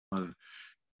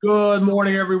Good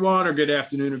morning, everyone, or good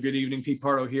afternoon, or good evening. Pete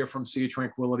Pardo here from Sea of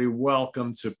Tranquility.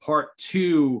 Welcome to part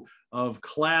two of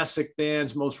classic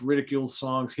bands' most ridiculed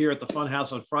songs here at the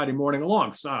Funhouse on Friday morning,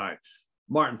 alongside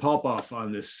Martin Popoff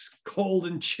on this cold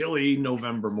and chilly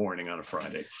November morning on a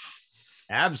Friday.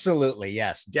 Absolutely,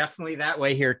 yes, definitely that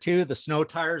way here too. The snow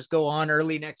tires go on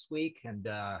early next week, and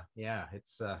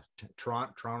it's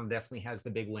Toronto definitely has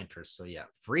the big winters. So yeah,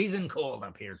 freezing cold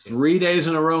up here too. 3 days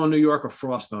in a row in New York of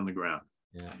frost on the ground.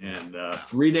 Yeah. And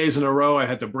 3 days in a row, I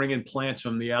had to bring in plants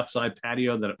from the outside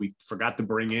patio that we forgot to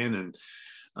bring in. And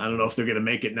I don't know if they're going to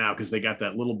make it now because they got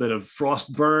that little bit of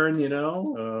frost burn,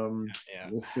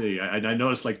 We'll see. I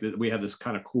noticed we have this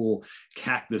kind of cool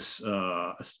cactus.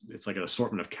 It's like an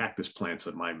assortment of cactus plants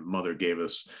that my mother gave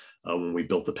us when we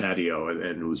built the patio,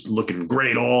 and it was looking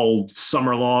great all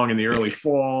summer long in the early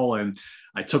fall. And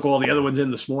I took all the other ones in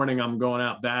this morning. I'm going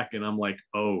out back and I'm like,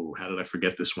 oh, how did I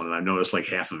forget this one? And I noticed like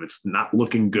half of it's not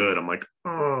looking good. I'm like,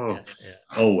 oh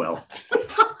well.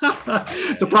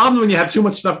 The problem when you have too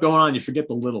much stuff going on, you forget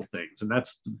the little things. And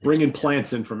that's bringing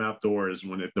plants in from outdoors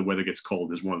when the weather gets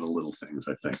cold is one of the little things,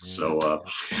 I think. So,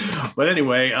 but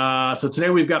anyway, so today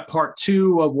we've got part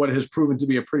two of what has proven to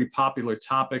be a pretty popular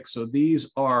topic. So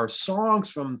these are songs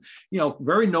from,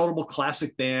 very notable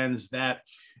classic bands that,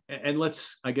 and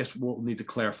I guess we'll need to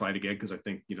clarify it again, because I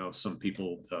think, some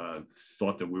people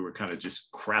thought that we were kind of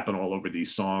just crapping all over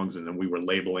these songs and then we were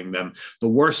labeling them the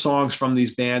worst songs from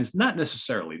these bands. Not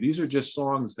necessarily. These are just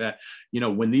songs that,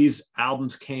 when these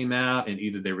albums came out and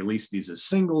either they released these as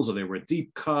singles or they were a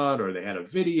deep cut or they had a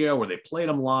video or they played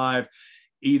them live,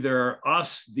 either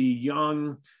us, the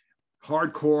young,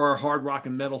 hardcore hard rock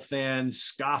and metal fans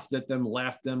scoffed at them,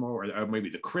 laughed them, or maybe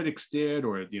the critics did,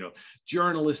 or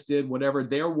journalists did, whatever.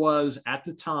 At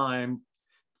the time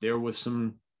there was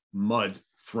some mud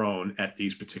thrown at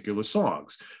these particular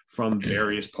songs from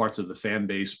various parts of the fan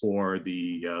base or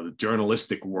the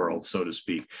journalistic world, so to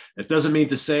speak. That doesn't mean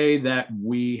to say that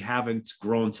we haven't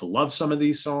grown to love some of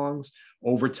these songs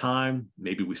over time.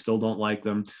 Maybe we still don't like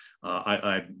them.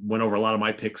 I went over a lot of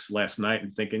my picks last night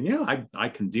and thinking, I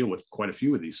can deal with quite a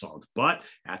few of these songs. But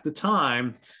at the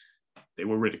time, they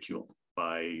were ridiculed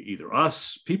by either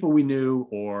us, people we knew,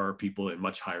 or people in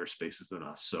much higher spaces than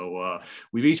us. So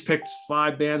we've each picked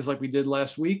 5 bands like we did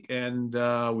last week, and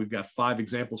we've got 5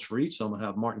 examples for each. So I'm going to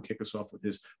have Martin kick us off with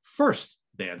his first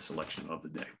band selection of the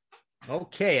day.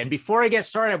 Okay. And before I get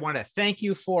started, I want to thank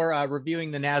you for reviewing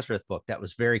the Nazareth book. That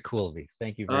was very cool of you.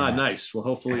 Thank you very much. Nice. Well,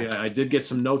 hopefully I did get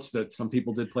some notes that some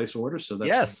people did place orders. So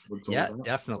that's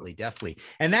definitely.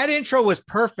 And that intro was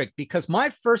perfect because my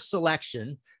first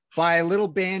selection by a little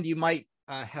band you might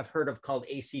have heard of called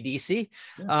AC/DC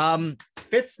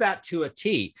fits that to a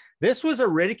T. This was a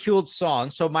ridiculed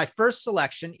song. So my first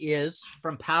selection is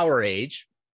from Power Age,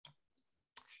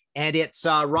 and it's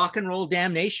Rock and Roll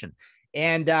Damnation.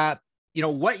 And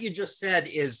what you just said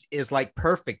is like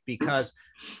perfect, because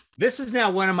this is now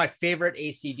one of my favorite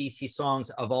AC/DC songs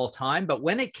of all time. But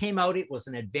when it came out, it was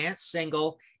an advanced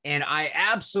single, and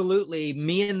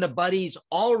me and the buddies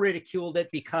all ridiculed it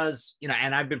because,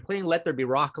 and I've been playing Let There Be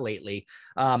Rock lately.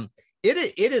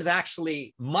 It is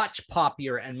actually much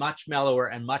poppier and much mellower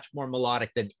and much more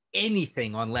melodic than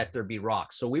anything on Let There Be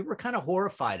Rock. So we were kind of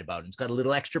horrified about it. It's got a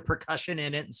little extra percussion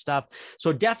in it and stuff.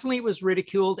 So definitely it was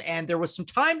ridiculed, and there was some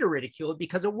time to ridicule it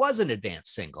because it was an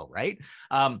advanced single, right?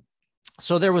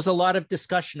 So there was a lot of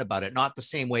discussion about it, not the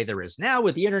same way there is now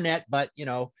with the internet, but,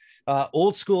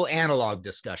 old school analog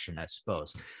discussion, I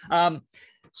suppose.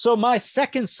 So my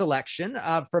second selection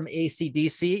from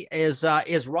AC/DC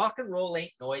is Rock and Roll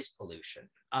Ain't Noise Pollution.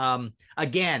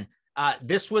 Again,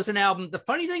 this was an album. The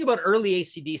funny thing about early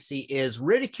AC/DC is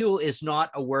ridicule is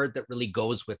not a word that really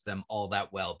goes with them all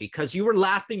that well, because you were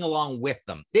laughing along with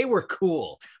them. They were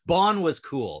cool. Bon was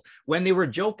cool. When they were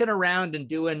joking around and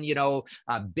doing,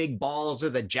 big balls or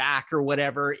the jack or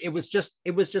whatever, it was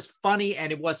just funny,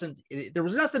 and there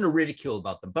was nothing to ridicule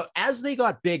about them. But as they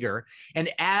got bigger, and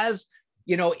as,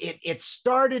 it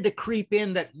started to creep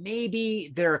in that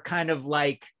maybe they're kind of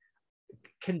like,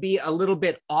 can be a little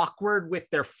bit awkward with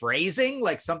their phrasing,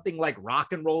 like something like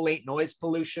Rock and Roll Ain't Noise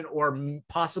Pollution, or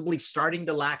possibly starting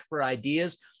to lack for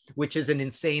ideas, which is an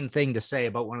insane thing to say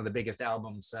about one of the biggest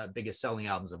selling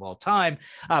albums of all time.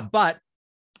 But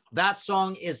that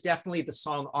song is definitely the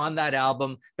song on that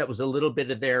album that was a little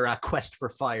bit of their quest for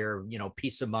fire,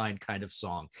 peace of mind kind of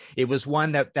song. It was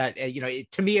one that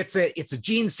to me, it's a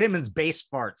Gene Simmons bass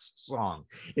parts song.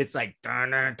 It's like,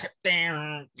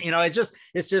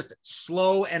 it's just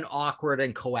slow and awkward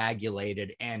and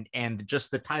coagulated. And just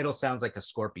the title sounds like a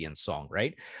Scorpions song,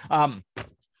 right?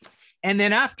 And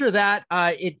then after that,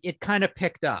 it kind of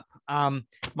picked up.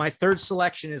 My third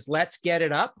selection is Let's Get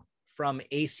It Up from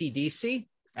AC/DC.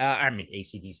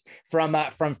 AC/DC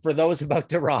from For Those About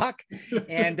to Rock,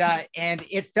 and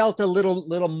it felt a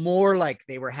little more like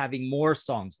they were having more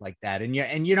songs like that. And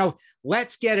you know,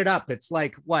 Let's Get It Up. It's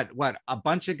like what a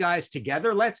bunch of guys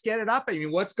together. Let's get it up. I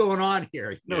mean, what's going on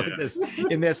here? You know,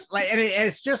 in this, like, and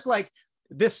it's just like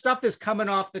this stuff is coming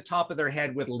off the top of their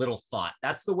head with a little thought.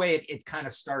 That's the way it kind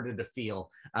of started to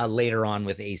feel later on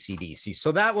with AC/DC.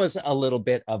 So that was a little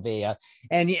bit of a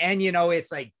and you know,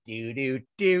 it's like do do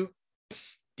do.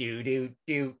 Do do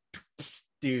do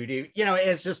do do, you know,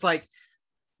 it's just like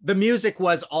the music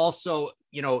was also,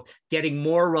 you know, getting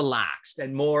more relaxed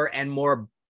and more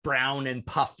brown and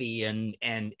puffy and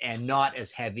not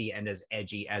as heavy and as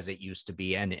edgy as it used to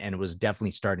be, and it was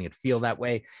definitely starting to feel that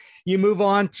way. You move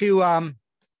on to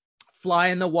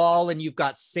Fly on the Wall, and you've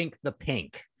got Sink the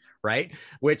Pink, right?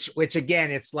 Which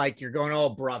again, it's like you're going, oh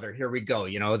brother, here we go.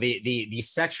 You know, the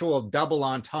sexual double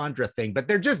entendre thing, but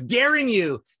they're just daring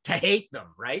you to hate them,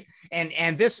 right?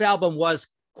 And this album was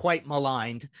quite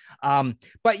maligned.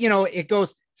 But you know, it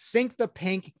goes Sink the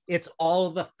Pink, it's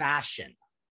all the fashion,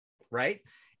 right?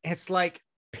 It's like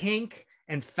pink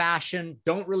and fashion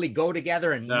don't really go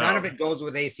together, and none of it goes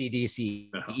with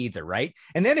AC/DC either, right?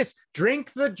 And then it's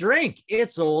Drink the Drink,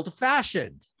 it's old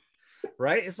fashioned.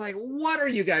 Right? It's like, what are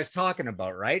you guys talking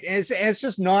about? Right? And it's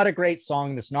just not a great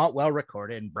song. That's not well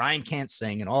recorded, and Brian can't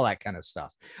sing and all that kind of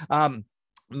stuff.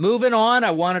 Moving on, I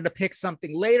wanted to pick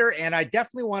something later, and I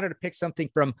definitely wanted to pick something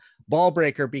from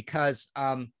Ballbreaker because,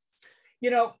 you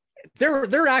know, there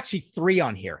are actually three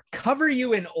on here. Cover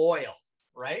You in Oil,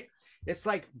 right? It's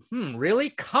like, really?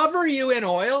 Cover You in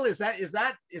Oil? Is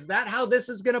that how this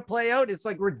is going to play out? It's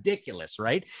like ridiculous,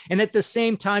 right? And at the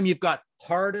same time, you've got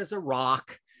Hard as a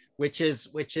Rock, which is,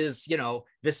 you know,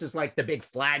 this is like the big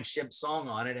flagship song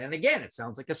on it. And again, it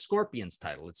sounds like a Scorpions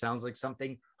title. It sounds like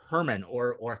something Herman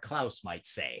or Klaus might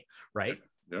say, right?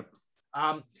 Yep.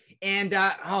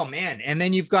 Oh man, and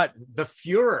then you've got The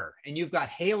Führer, and you've got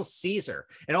Hail Caesar,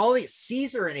 and all these.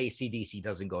 Caesar and AC/DC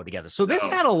doesn't go together. So this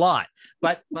had a lot,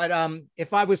 but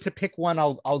if I was to pick one,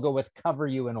 I'll go with Cover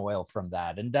You in Oil from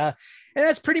that, and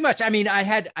that's pretty much. I mean,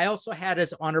 I also had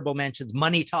as honorable mentions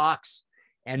Money Talks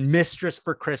and Mistress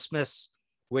for Christmas,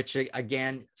 which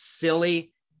again,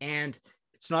 silly, and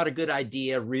it's not a good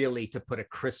idea really to put a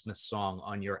Christmas song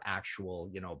on your actual,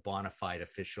 you know, bona fide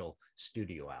official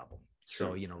studio album.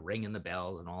 So, you know, ringing the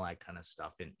bells and all that kind of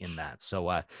stuff in that.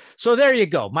 So there you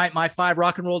go. My five: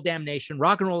 Rock and Roll Damnation,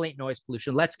 Rock and Roll Ain't Noise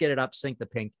Pollution, Let's Get It Up, Sink the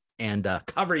Pink, and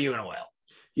Cover You in Oil.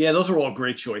 Yeah, those are all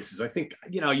great choices. I think,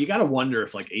 you know, you got to wonder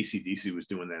if like AC/DC was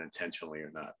doing that intentionally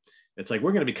or not. It's like,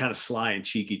 we're going to be kind of sly and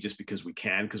cheeky just because we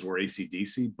can, because we're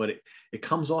AC/DC, but it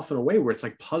comes off in a way where it's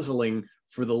like puzzling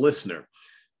for the listener.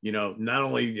 You know, not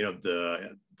only, you know,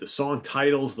 the song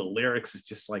titles, the lyrics, is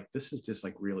just like, this is just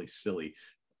like really silly.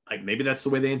 Like maybe that's the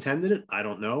way they intended it. I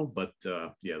don't know, but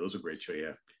yeah, those are great show.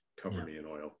 Yeah, Cover Me in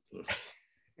Oil.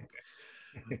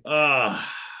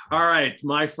 All right,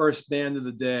 my first band of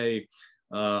the day.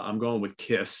 I'm going with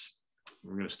Kiss.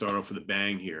 We're going to start off with a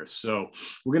bang here. So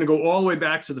we're going to go all the way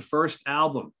back to the first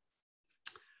album,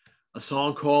 a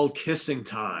song called Kissing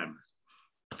Time.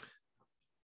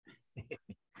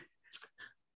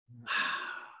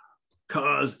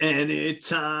 Cause any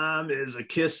time is a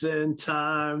kissing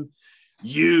time.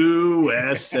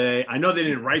 USA. I know they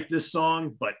didn't write this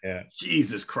song, but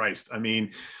Jesus Christ. I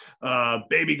mean,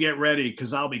 baby, get ready,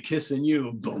 because I'll be kissing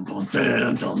you. Dun, dun,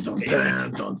 dun, dun, dun,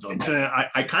 dun, dun, dun, dun.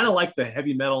 I kind of like the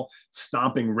heavy metal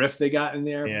stomping riff they got in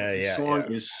there. The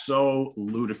song is so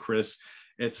ludicrous.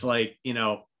 It's like, you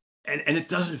know, and it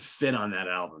doesn't fit on that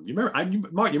album. You remember,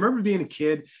 Mark, you remember being a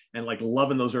kid and like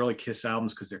loving those early Kiss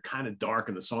albums because they're kind of dark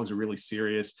and the songs are really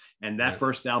serious. And that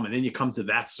first album, and then you come to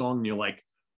that song and you're like,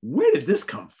 where did this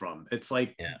come from? It's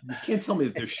like, you can't tell me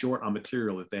that they're short on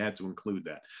material that they had to include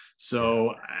that.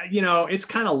 So, you know, it's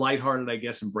kind of lighthearted, I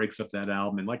guess, and breaks up that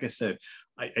album. And like I said,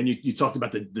 you talked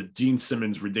about the Gene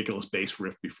Simmons ridiculous bass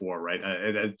riff before, right?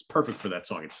 It's perfect for that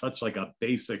song. It's such like a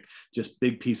basic, just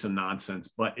big piece of nonsense,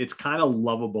 but it's kind of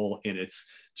lovable in its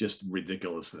just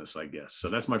ridiculousness, I guess. So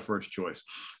that's my first choice.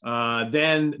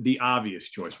 Then the obvious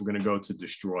choice, we're going to go to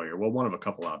Destroyer. Well, one of a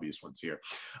couple obvious ones here.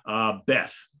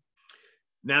 Beth.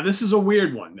 Now, this is a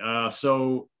weird one.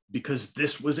 So because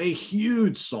this was a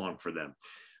huge song for them.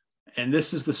 And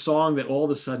this is the song that all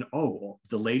of a sudden, oh,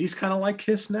 the ladies kind of like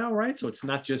Kiss now, right? So it's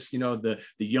not just, you know, the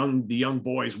young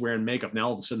boys wearing makeup. Now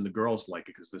all of a sudden the girls like it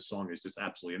because this song is just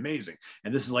absolutely amazing.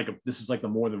 And this is like the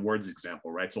More Than Words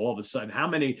example, right? So all of a sudden, how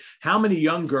many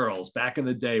young girls back in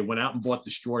the day went out and bought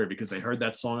Destroyer because they heard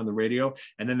that song on the radio,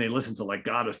 and then they listened to like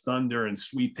God of Thunder and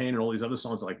Sweet Pain and all these other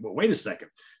songs, like, well, wait a second,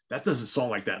 that doesn't sound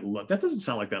like that. That doesn't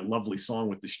sound like that lovely song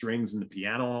with the strings and the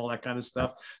piano and all that kind of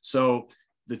stuff. So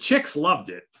the chicks loved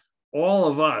it. All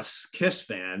of us Kiss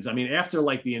fans, I mean, after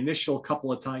like the initial couple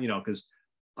of times, you know, because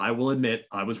I will admit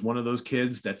I was one of those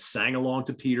kids that sang along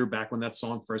to Peter back when that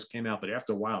song first came out. But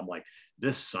after a while, I'm like,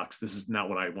 this sucks. This is not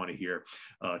what I want to hear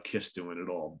Kiss doing at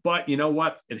all. But you know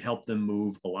what? It helped them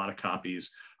move a lot of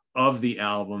copies of the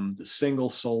album. The single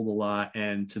sold a lot.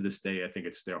 And to this day, I think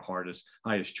it's their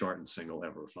highest charting single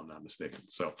ever, if I'm not mistaken.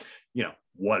 So, you know,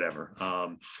 whatever.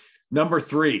 Number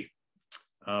 3.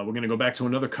 We're going to go back to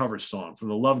another cover song from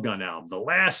the Love Gun album. The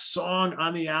last song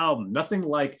on the album. Nothing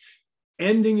like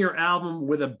ending your album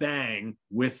with a bang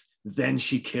with Then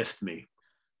She Kissed Me.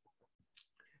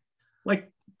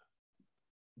 Like,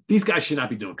 these guys should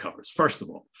not be doing covers, first of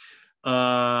all.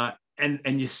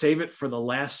 And you save it for the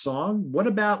last song. What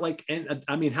about like, and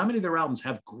I mean, how many of their albums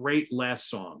have great last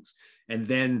songs? And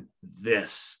then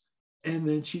this, and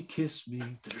then she kissed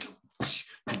me.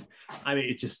 I mean,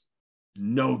 it's just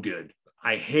no good.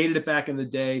 I hated it back in the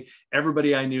day.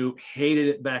 Everybody I knew hated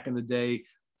it back in the day.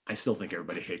 I still think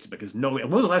everybody hates it because when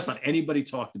was the last time anybody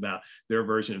talked about their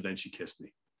version of Then She Kissed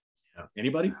Me? Yeah.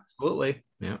 Anybody? Absolutely.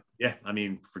 Yeah. Yeah. I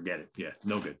mean, forget it. Yeah.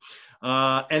 No good.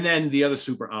 And then the other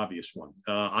super obvious one,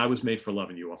 I Was Made for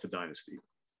Loving You off of Dynasty.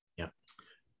 Yeah.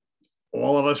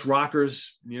 All of us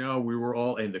rockers, you know, we were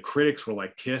all, and the critics were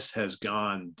like, Kiss has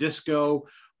gone disco.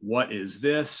 What is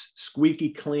this? Squeaky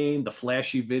clean, the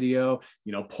flashy video,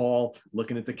 you know, Paul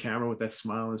looking at the camera with that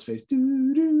smile on his face.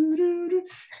 Doo, doo, doo, doo.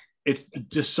 It's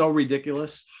just so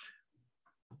ridiculous.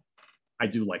 I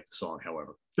do like the song,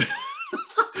 however.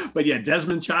 But yeah,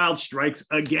 Desmond Child strikes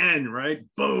again, right?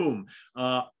 Boom.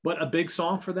 But a big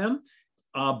song for them.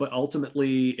 But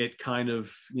ultimately, it kind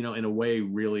of, you know, in a way,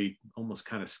 really almost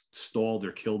kind of stalled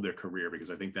or killed their career,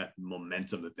 because I think that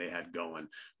momentum that they had going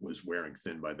was wearing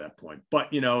thin by that point.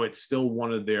 But, you know, it's still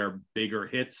one of their bigger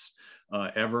hits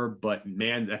ever. But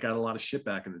man, that got a lot of shit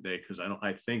back in the day, because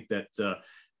I think that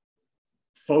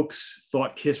folks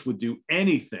thought Kiss would do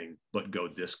anything but go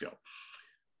disco.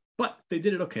 But they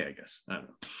did it okay, I guess. I don't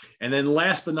know. And then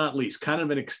last but not least, kind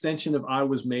of an extension of I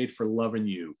Was Made for Loving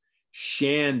You,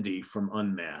 Shandy from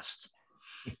Unmasked.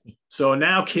 So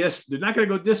now Kiss, they're not going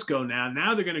to go disco now.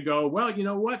 Now they're going to go, well, you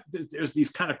know what? There's these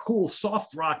kind of cool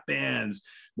soft rock bands,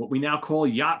 what we now call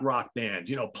yacht rock bands,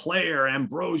 you know, Player,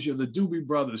 Ambrosia, the Doobie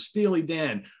Brothers, Steely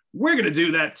Dan. We're going to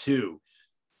do that too.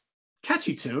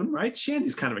 Catchy tune, right?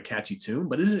 Shandy's kind of a catchy tune,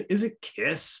 but is it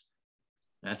Kiss?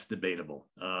 That's debatable.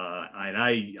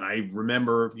 I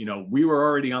remember, you know, we were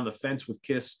already on the fence with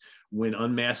Kiss when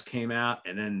Unmasked came out,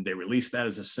 and then they released that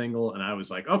as a single, and I was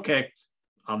like, okay,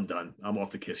 I'm done. I'm off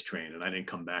the Kiss train, and I didn't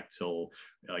come back till,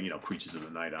 you know, Creatures of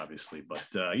the Night, obviously. But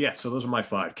yeah, so those are my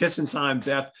 5. Kissin' Time,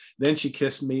 Beth, Then She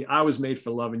Kissed Me, I Was Made for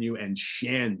Loving You, and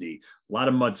Shandy. A lot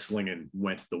of mudslinging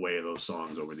went the way of those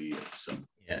songs over the years. So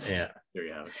yeah. There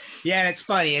you have it. Yeah, and it's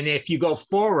funny. And if you go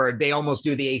forward, they almost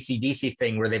do the AC/DC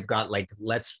thing where they've got like,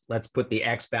 let's put the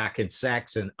X back in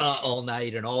sex and All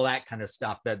Night and all that kind of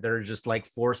stuff, that they're just like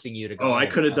forcing you to go. Oh, I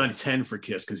could have done 10 for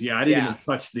Kiss, because I didn't even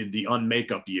touch the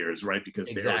unmakeup years, right? Because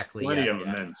there were plenty of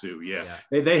them then too. Yeah.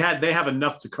 They have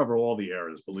enough to cover all the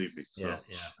eras, believe me. So.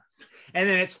 Yeah. And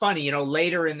then it's funny, you know,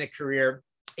 later in the career,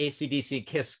 AC/DC and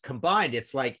Kiss combined,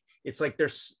 it's like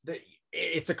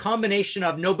it's a combination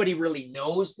of nobody really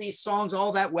knows these songs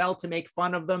all that well to make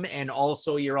fun of them, and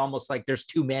also you're almost like there's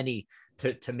too many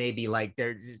to maybe like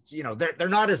they're, you know, they're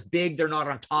not as big, they're not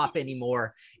on top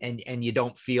anymore, and you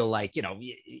don't feel like, you know,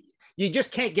 you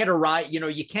just can't get a rise, you know,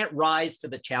 you can't rise to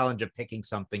the challenge of picking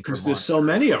something, because there's so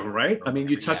many of them, right? I mean,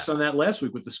 you touched on that last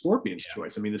week with the Scorpions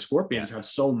choice. I mean, the Scorpions have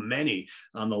so many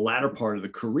on the latter part of the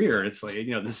career. It's like,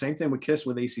 you know, the same thing with Kiss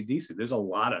with AC/DC. There's a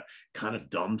lot of kind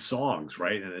of dumb songs,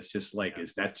 right? And it's just like,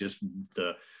 is that just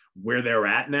where they're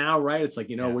at now, right? It's like,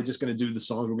 you know, we're just going to do the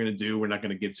songs we're going to do. We're not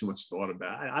going to give too much thought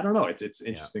about it. I don't know. It's an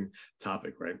interesting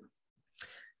topic, right?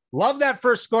 Love that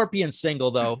first Scorpion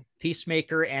single though,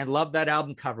 Peacemaker, and love that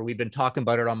album cover. We've been talking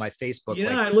about it on my Facebook. Yeah,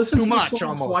 like, I listened too to much the song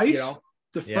almost. Twice. You know?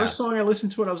 The first song I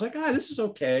listened to it, I was like, this is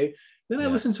okay. Then I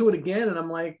listened to it again, and I'm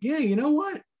like, yeah, you know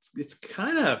what? It's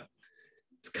kind of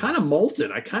it's kind of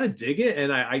molten. I kind of dig it.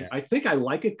 And I think I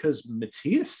like it because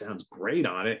Matthias sounds great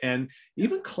on it. And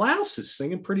even Klaus is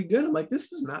singing pretty good. I'm like,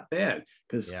 this is not bad,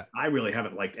 because I really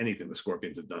haven't liked anything the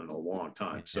Scorpions have done in a long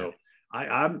time. So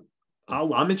I'm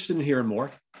interested in hearing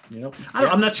more. You know,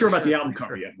 I'm not sure about the album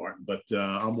cover yet, Martin, but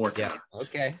I'm working on it.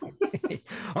 Okay.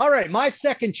 All right. My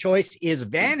second choice is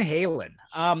Van Halen.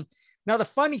 Now, the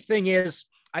funny thing is,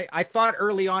 I thought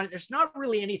early on, there's not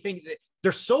really anything that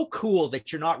they're so cool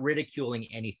that you're not ridiculing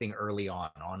anything early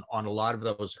on a lot of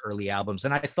those early albums.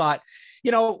 And I thought,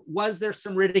 you know, was there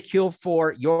some ridicule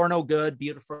for You're No Good,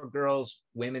 Beautiful Girls,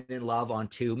 Women in Love on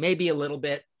 2? Maybe a little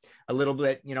bit,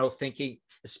 you know, thinking,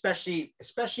 especially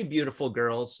Beautiful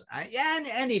Girls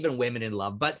and even Women in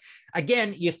Love. But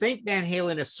again, you think Van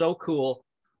Halen is so cool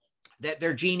that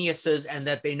they're geniuses and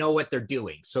that they know what they're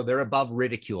doing. So they're above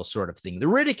ridicule sort of thing. The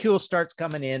ridicule starts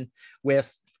coming in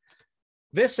with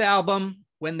this album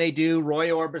when they do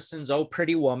Roy Orbison's "Oh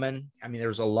Pretty Woman." I mean,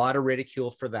 there's a lot of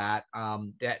ridicule for that.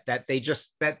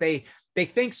 They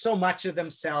think so much of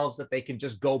themselves that they can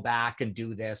just go back and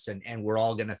do this, and we're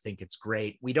all going to think it's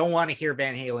great. We don't want to hear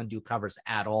Van Halen do covers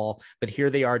at all, but here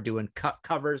they are doing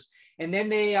covers. And then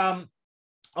they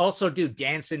also do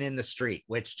Dancing in the Street,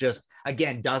 which just,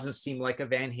 again, doesn't seem like a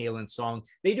Van Halen song.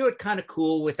 They do it kind of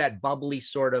cool with that bubbly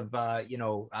sort of,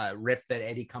 riff that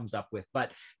Eddie comes up with.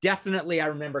 But definitely, I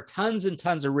remember tons and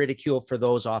tons of ridicule for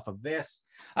those off of this.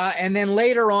 And then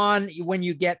later on, when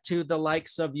you get to the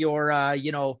likes of your,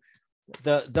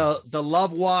 the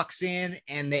Love Walks In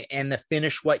and the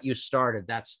Finish What You Started.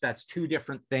 That's two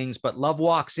different things, but Love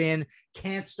Walks In,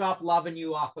 Can't Stop Loving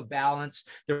You off of Balance.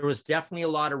 There was definitely a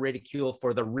lot of ridicule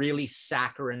for the really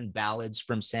saccharine ballads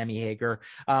from Sammy Hagar.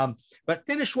 But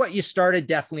Finish What You Started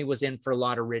definitely was in for a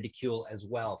lot of ridicule as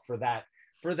well for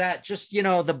that, just, you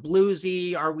know, the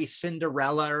bluesy, Are We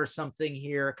Cinderella or something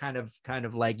here, kind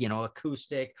of like, you know,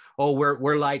 acoustic. Oh,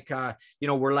 we're like,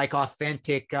 we're like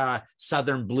authentic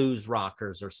Southern blues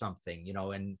rockers or something, you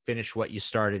know, and Finish What You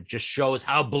Started just shows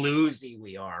how bluesy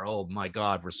we are. Oh my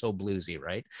God, we're so bluesy,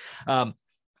 right?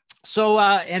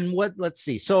 Let's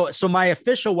see. So my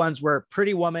official ones were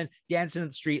Pretty Woman, Dancing in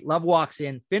the Street, Love Walks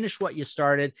In, Finish What You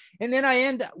Started. And then I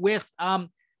end with,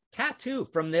 Tattoo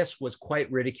from this was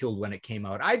quite ridiculed when it came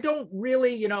out. I don't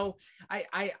really, you know,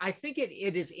 I think it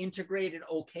is integrated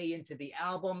okay into the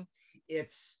album.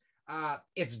 It's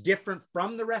different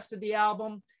from the rest of the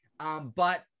album,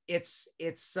 but it's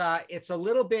a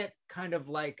little bit kind of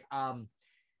like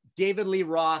David Lee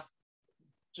Roth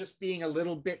just being a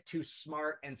little bit too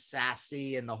smart and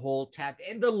sassy, and the whole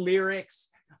and the lyrics.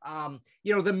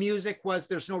 The music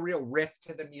there's no real riff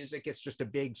to the music. It's just a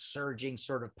big surging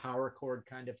sort of power chord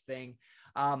kind of thing.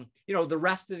 The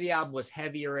rest of the album was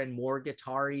heavier and more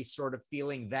guitar-y sort of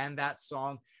feeling than that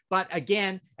song. But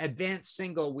again, advanced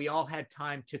single, we all had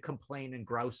time to complain and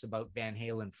grouse about Van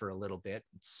Halen for a little bit.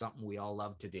 It's something we all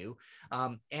love to do.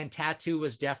 And Tattoo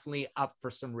was definitely up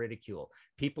for some ridicule.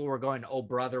 People were going, oh,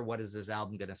 brother, what is this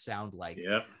album going to sound like?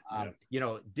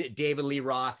 David Lee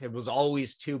Roth, it was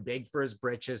always too big for his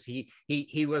britches.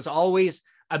 He was always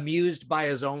amused by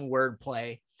his own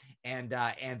wordplay. And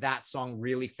that song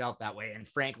really felt that way. And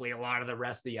frankly, a lot of the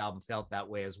rest of the album felt that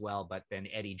way as well. But then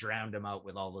Eddie drowned him out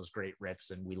with all those great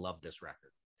riffs, and we love this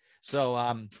record.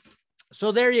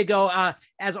 So there you go.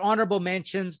 As honorable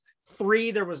mentions,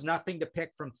 3, there was nothing to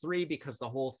pick from 3 because the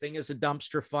whole thing is a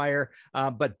dumpster fire.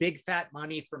 But Big Fat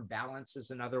Money from Balance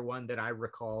is another one that I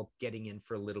recall getting in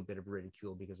for a little bit of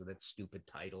ridicule because of that stupid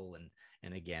title.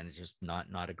 And again, it's just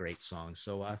not a great song.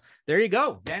 So there you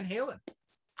go, Van Halen.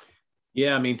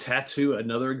 Yeah, I mean, Tattoo,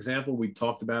 another example. We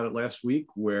talked about it last week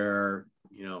where,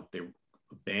 a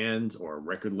band or a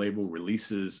record label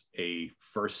releases a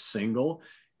first single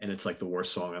and it's like the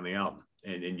worst song on the album.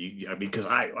 Because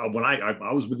I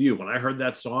was with you when I heard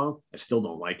that song, I still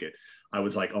don't like it. I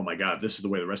was like, oh my God, this is the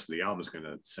way the rest of the album is going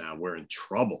to sound. We're in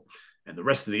trouble. And the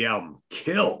rest of the album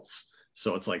kills.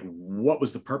 So it's like, what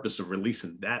was the purpose of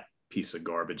releasing that piece of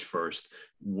garbage first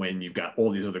when you've got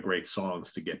all these other great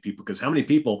songs to get people? Because how many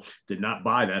people did not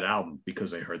buy that album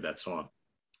because they heard that song?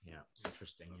 Yeah,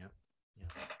 interesting. Yeah.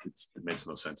 It makes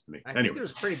no sense to me. I think there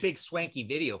was a pretty big swanky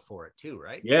video for it too,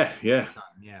 right? Yeah.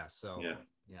 So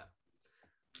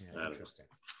interesting.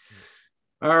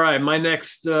 All right, my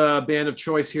next band of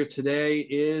choice here today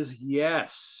is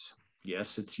Yes.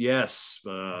 It's Yes.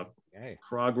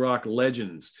 Prog rock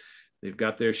legends. They've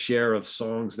got their share of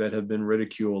songs that have been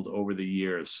ridiculed over the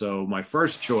years. So my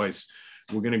first choice,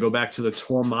 we're going to go back to the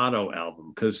Tormato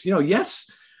album because, Yes,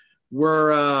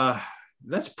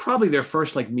 that's probably their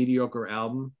first like mediocre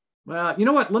album. Well, you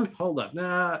know what? Let me hold up.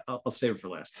 Nah, I'll save it for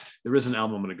last. There is an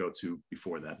album I'm going to go to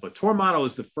before that, but Tormato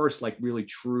is the first like really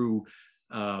true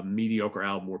mediocre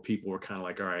album where people were kind of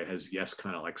like, all right, has Yes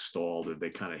kind of like stalled? Did they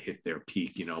kind of hit their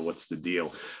peak? You know, what's the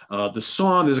deal? The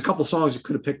song, there's a couple songs you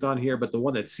could have picked on here, but the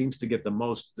one that seems to get the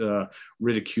most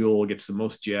ridicule, gets the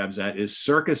most jabs at, is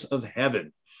Circus of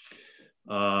Heaven.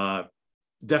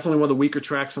 Definitely one of the weaker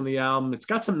tracks on the album. It's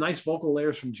got some nice vocal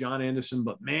layers from John Anderson,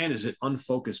 but man, is it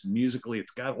unfocused musically.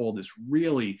 It's got all this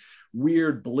really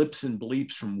weird blips and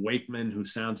bleeps from Wakeman, who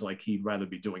sounds like he'd rather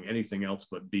be doing anything else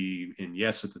but be in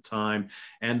Yes at the time.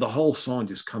 And the whole song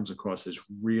just comes across as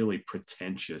really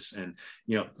pretentious. And,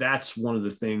 you know, that's one of the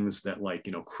things that, like,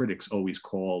 you know, critics always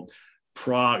called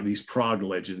these prog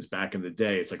legends back in the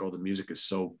day. It's like, oh, the music is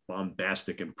so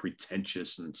bombastic and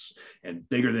pretentious and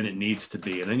bigger than it needs to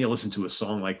be. And then you listen to a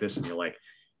song like this and you're like,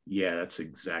 yeah, that's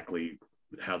exactly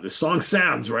how this song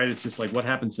sounds, right? It's just like, what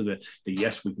happened to the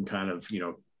Yes we can kind of, you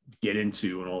know, get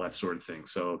into and all that sort of thing.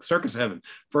 So Circus Heaven,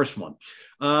 first one.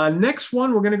 Next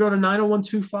one, we're going to go to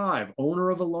 90125, Owner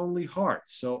of a Lonely Heart.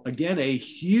 So again, a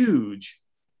huge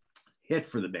hit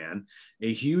for the band,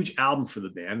 a huge album for the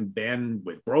band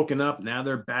with broken up. Now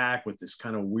they're back with this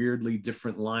kind of weirdly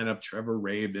different lineup. Trevor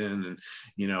Rabin and,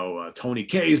 you know, Tony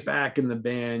Kaye's back in the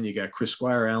band. You got Chris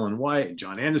Squire, Alan White, and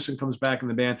John Anderson comes back in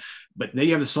the band. But then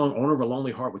you have the song Owner of a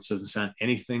Lonely Heart, which doesn't sound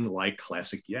anything like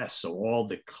classic Yes. So all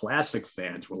the classic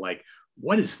fans were like,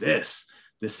 what is this?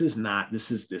 This is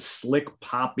this slick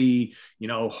poppy, you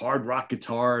know, hard rock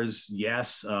guitars.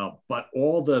 Yes. But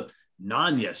all the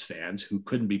non-Yes fans who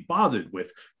couldn't be bothered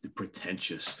with the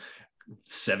pretentious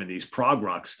 70s prog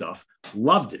rock stuff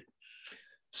loved it.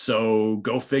 So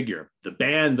go figure. The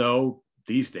band, though,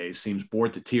 these days seems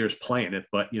bored to tears playing it,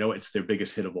 but, you know, it's their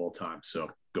biggest hit of all time. So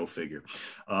go figure.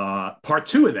 Part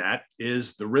two of that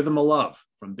is The Rhythm of Love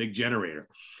from Big Generator.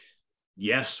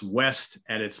 Yes, West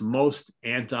at its most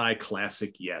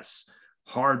anti-classic Yes.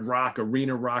 Hard rock,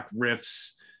 arena rock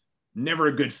riffs, never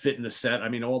a good fit in the set. I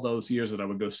mean, all those years that I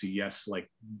would go see Yes, like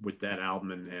with that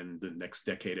album and the next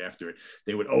decade after it,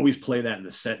 they would always play that in the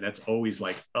set. And that's always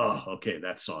like, oh, okay,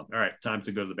 that song. All right, time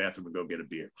to go to the bathroom and go get a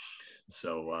beer.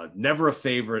 So never a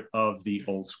favorite of the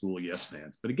old school Yes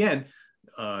fans. But again,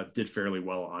 did fairly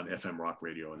well on FM rock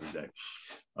radio in the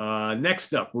day.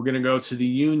 Next up, we're going to go to the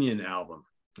Union album.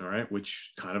 All right,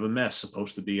 which kind of a mess,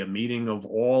 supposed to be a meeting of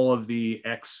all of the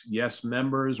ex-Yes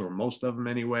members, or most of them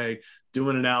anyway,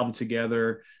 doing an album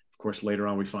together. Of course, later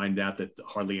on, we find out that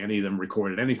hardly any of them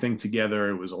recorded anything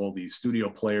together. It was all these studio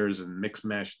players and mix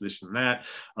mash this and that.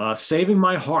 Saving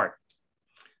My Heart.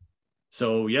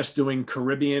 So Yes, doing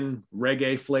Caribbean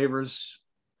reggae flavors.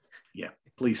 Yeah,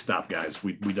 please stop, guys.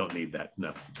 We don't need that.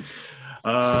 No.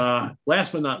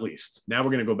 Last but not least, now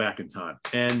we're going to go back in time.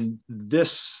 And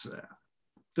this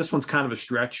one's kind of a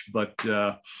stretch, but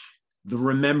The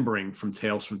Remembering from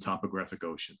Tales from Topographic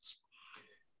Oceans.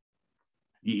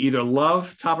 You either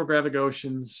love Topographic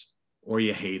Oceans or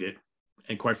you hate it.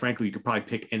 And quite frankly, you could probably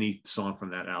pick any song from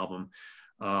that album.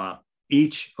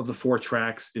 Each of the four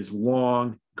tracks is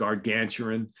long,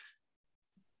 gargantuan,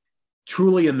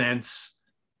 truly immense,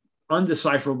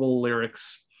 undecipherable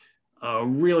lyrics,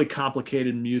 really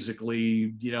complicated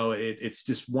musically. You know, it's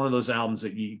just one of those albums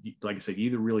that you, like I said, you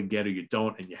either really get or you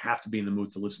don't, and you have to be in the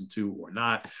mood to listen to or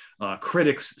not.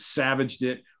 Critics savaged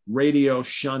it, radio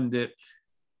shunned it,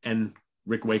 and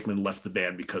Rick Wakeman left the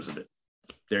band because of it.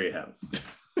 There you have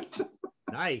it.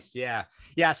 Nice. Yeah.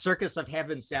 Yeah. Circus of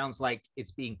Heaven sounds like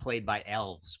it's being played by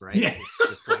elves, right? Yeah.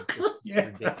 It's just like Yeah.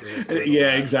 ridiculous.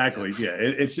 Yeah, exactly. Yeah.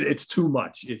 It's too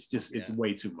much. It's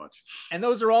way too much. And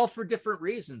those are all for different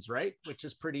reasons, right? Which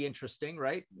is pretty interesting,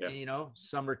 right? Yeah. You know,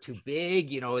 some are too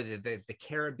big, you know, the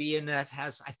Caribbean I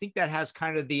think that has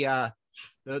kind of the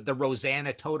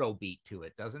Rosanna Toto beat to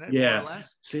it, doesn't it? Yeah. More or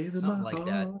less? Something like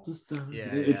that. Yeah,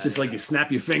 it's just like you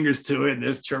snap your fingers to it, and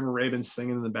there's Trevor Rabin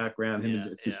singing in the background.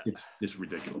 It's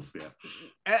ridiculous.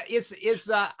 Yeah. Is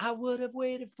I would have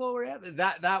waited forever.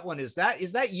 That one is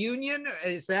that Union?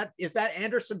 Is that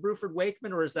Anderson, Bruford,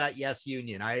 Wakeman, or is that Yes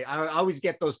Union? I always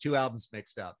get those two albums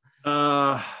mixed up.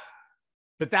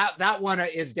 But that one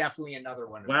is definitely another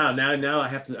one. Wow. Now I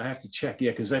have to check.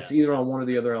 Yeah, because that's either on one or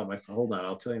the other album. Hold on,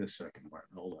 I'll tell you in a second,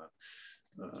 Martin. Hold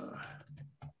on.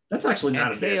 That's actually not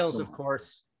and a Tales, bad of song.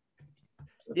 course.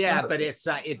 That's Yeah, but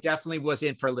it definitely was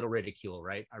in for a little ridicule,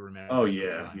 right? I remember. Oh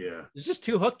yeah, yeah. It's just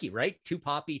too hooky, right? Too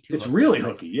poppy. It's really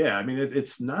hooky. Yeah, I mean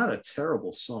it's not a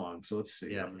terrible song. So let's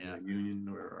see. Yeah.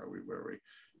 Union. Where are we?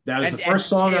 That is the first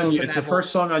song on. It's the first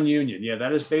song on Union. Yeah,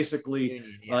 that is basically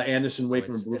Union, yes. Anderson,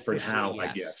 Wakeman, So Bruford, officially Howe, Yes.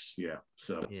 I guess. Yeah.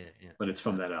 So, Yeah. but it's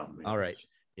from that album. All right.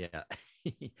 Yeah.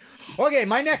 Okay,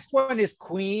 my next one is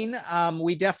Queen.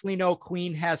 We definitely know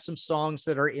Queen has some songs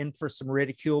that are in for some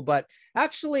ridicule, but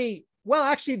actually,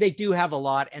 they do have a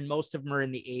lot, and most of them are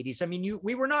in the 80s. I mean,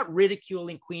 we were not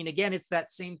ridiculing Queen. Again, it's that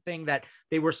same thing that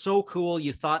they were so cool,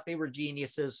 you thought they were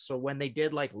geniuses. So when they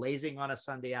did like Lazing on a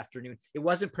Sunday Afternoon, it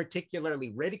wasn't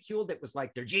particularly ridiculed. It was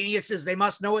like, they're geniuses, they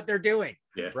must know what they're doing.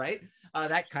 Yeah. Right?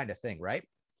 That kind of thing, right?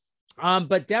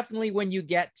 But definitely when you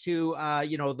get to,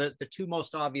 the two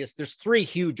most obvious, there's three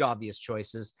huge obvious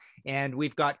choices. And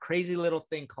we've got Crazy Little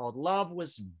Thing Called Love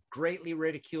was greatly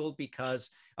ridiculed because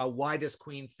why does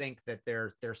Queen think that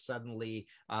they're suddenly,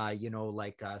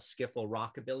 skiffle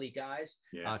rockabilly guys?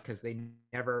 Because they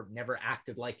never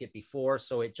acted like it before.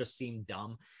 So it just seemed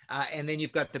dumb. And then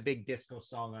you've got the big disco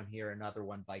song on here. Another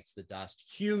one, Bites the Dust,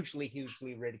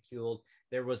 hugely ridiculed.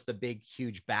 There was the big,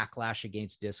 huge backlash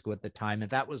against disco at the time. And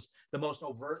that was the most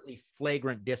overtly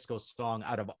flagrant disco song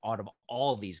out of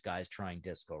all these guys trying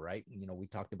disco, right? We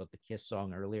talked about the Kiss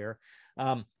song earlier.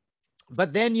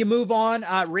 But then you move on.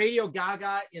 Radio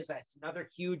Gaga is another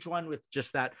huge one with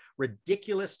just that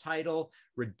ridiculous title,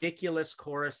 ridiculous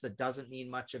chorus that doesn't mean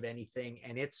much of anything.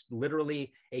 And it's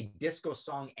literally a disco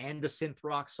song and a synth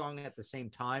rock song at the same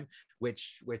time,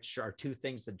 which are two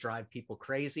things that drive people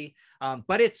crazy.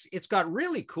 But it's got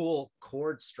really cool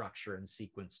chord structure and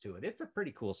sequence to it. It's a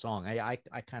pretty cool song. I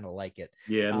kind of like it.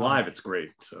 Yeah, and live it's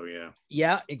great. So yeah.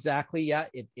 Yeah, exactly. Yeah,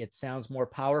 it sounds more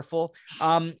powerful.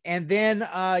 And then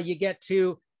you get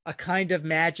to A Kind of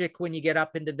Magic when you get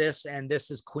up into this, and this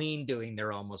is Queen doing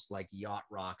their almost like yacht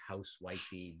rock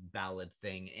housewifey ballad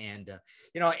thing. And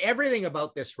everything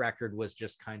about this record was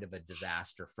just kind of a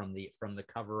disaster from the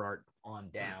cover art on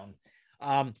down.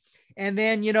 And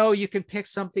then you can pick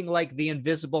something like The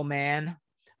Invisible Man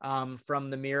from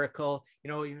The Miracle.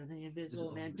 You're the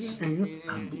invisible man.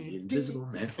 I'm the invisible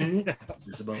man.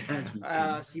 Invisible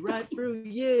man. See right through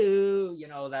you.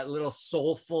 That little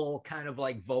soulful kind of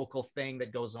like vocal thing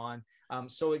that goes on.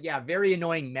 So yeah, very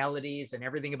annoying melodies and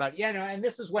everything about and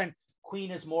this is when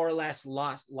Queen has more or less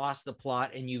lost the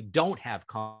plot, and you don't have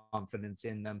confidence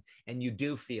in them, and you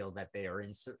do feel that they are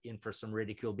in for some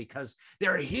ridicule because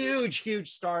they're huge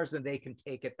stars and they can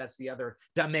take it. That's the other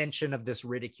dimension of this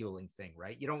ridiculing thing,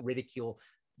 right? You don't ridicule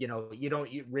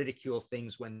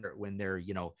things when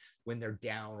they're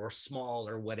down or small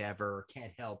or whatever, or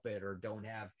can't help it, or don't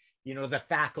have the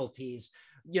faculties.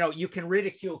 You can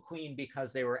ridicule Queen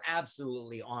because they were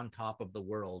absolutely on top of the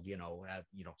world,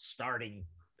 starting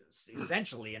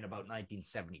essentially in about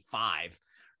 1975,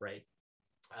 right?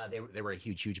 They were a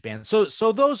huge band.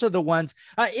 So those are the ones.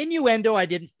 Innuendo, I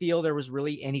didn't feel there was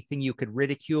really anything you could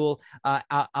ridicule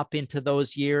up into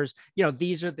those years.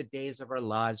 These are the days of our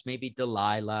lives, maybe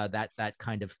Delilah, that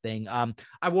kind of thing.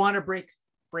 I Want to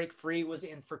Break Free was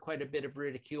in for quite a bit of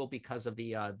ridicule because of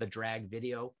the drag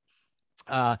video.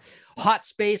 Hot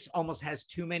Space almost has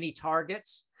too many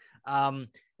targets.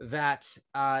 That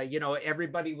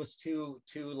everybody was too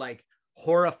like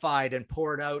horrified and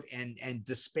poured out and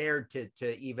despaired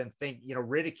to even think.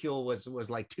 Ridicule was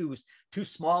like too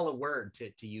small a word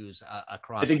to use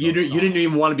across. I think you didn't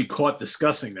even want to be caught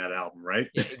discussing that album, right?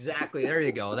 Yeah, exactly. There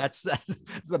you go. That's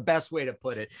the best way to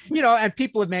put it. And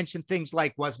people have mentioned things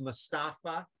like, was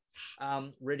Mustafa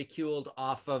ridiculed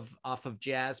off of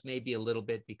jazz? Maybe a little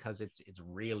bit, because it's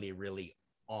really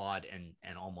odd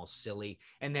and almost silly.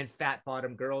 And then Fat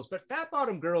Bottom Girls, but Fat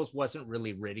Bottom Girls wasn't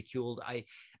really ridiculed.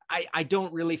 I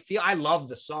don't really feel, I love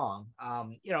the song.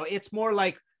 It's more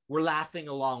like we're laughing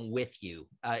along with you.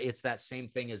 It's that same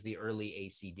thing as the early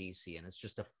AC/DC, and it's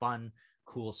just a fun,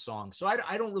 cool song. So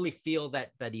I don't really feel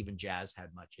that even jazz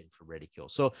had much in for ridicule.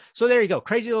 So there you go.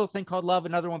 Crazy Little Thing Called Love,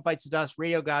 another one, Bites the Dust,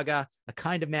 Radio Gaga, A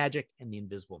Kind of Magic, and The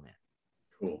Invisible Man.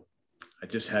 Cool. I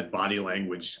just had Body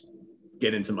Language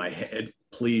get into my head.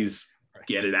 Please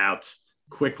get it out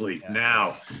quickly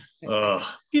now.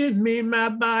 Give me my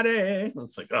body.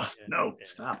 It's like, no,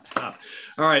 stop.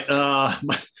 All right.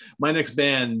 My next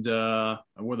band, I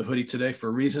wore the hoodie today for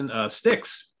a reason.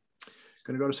 Styx.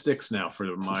 Gonna go to Styx now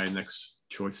for my next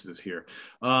choices here.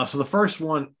 So the first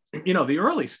one, the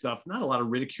early stuff, not a lot of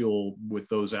ridicule with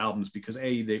those albums because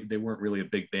they weren't really a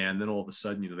big band. Then all of a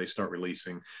sudden, they start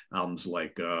releasing albums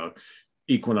like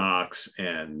Equinox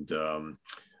and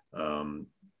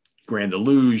Grand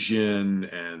Illusion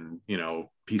and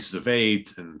Pieces of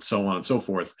Eight and so on and so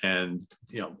forth, and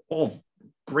all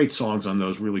great songs on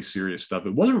those, really serious stuff.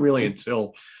 It wasn't really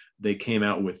until they came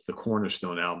out with the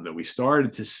Cornerstone album that we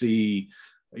started to see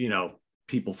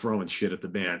people throwing shit at the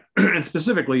band. And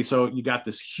specifically, so you got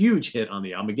this huge hit on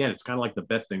the album. Again, it's kind of like the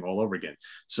Beth thing all over again.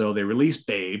 So they released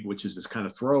Babe, which is this kind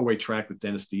of throwaway track that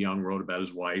Dennis DeYoung wrote about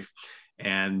his wife,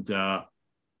 and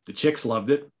The chicks loved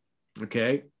it.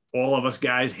 Okay. All of us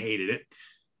guys hated it.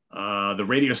 The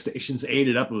radio stations ate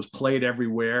it up. It was played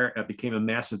everywhere. It became a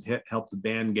massive hit, helped the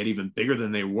band get even bigger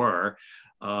than they were.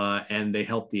 And they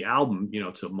helped the album,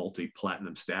 to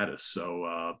multi-platinum status.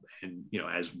 So, and,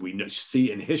 as we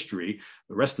see in history,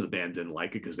 the rest of the band didn't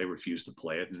like it because they refused to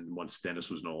play it. And once Dennis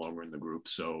was no longer in the group.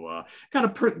 So got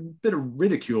a bit of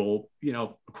ridicule,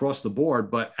 across the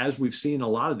board. But as we've seen a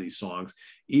lot of these songs,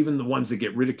 even the ones that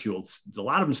get ridiculed, a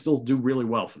lot of them still do really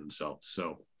well for themselves.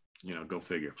 So, go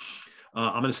figure.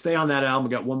 I'm going to stay on that album.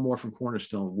 I got one more from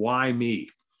Cornerstone, Why Me?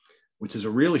 Which is a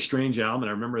really strange album. And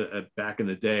I remember back in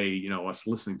the day, us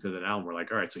listening to that album, we're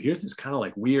like, all right, so here's this kind of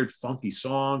like weird, funky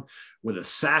song with a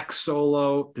sax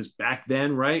solo. Because back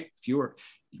then, right,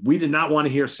 we did not want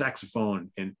to hear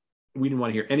saxophone, and we didn't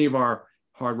want to hear any of our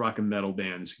hard rock and metal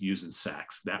bands using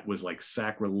sax. That was like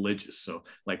sacrilegious. So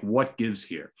like, what gives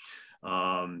here?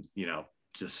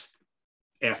 Just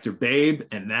after Babe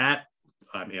and that,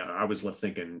 I mean, I was left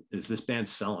thinking, is this band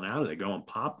selling out? Are they going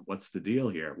pop? What's the deal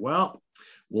here? Well,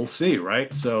 we'll see,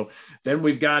 right? So then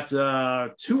we've got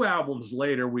 2 albums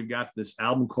later, we've got this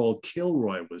album called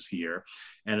Kilroy was here,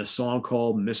 and a song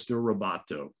called Mr.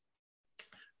 Roboto,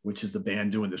 which is the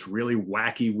band doing this really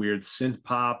wacky, weird synth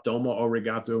pop. Domo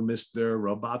arigato, Mr.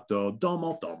 Roboto.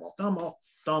 Domo, domo, domo,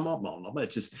 domo, domo.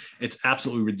 It's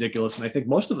absolutely ridiculous. And I think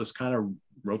most of us kind of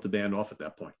wrote the band off at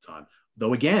that point in time.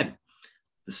 Though again,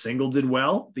 the single did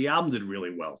well. The album did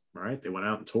really well. All right. They went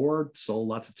out and toured, sold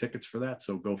lots of tickets for that.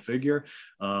 So go figure.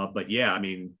 But yeah, I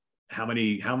mean, how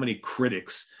many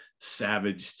critics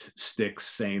savaged Styx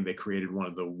saying they created one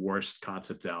of the worst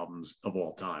concept albums of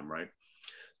all time, right?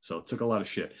 So it took a lot of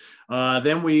shit.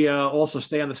 Then we also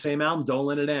stay on the same album, Don't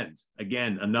Let It End.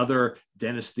 Again, another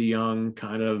Dennis DeYoung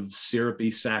kind of syrupy,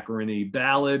 saccharine-y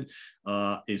ballad.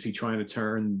 Is he trying to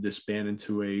turn this band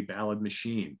into a ballad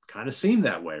machine? Kind of seemed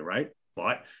that way, right?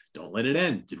 But Don't Let It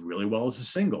End did really well as a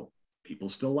single. People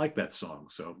still like that song,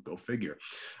 so go figure.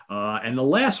 And the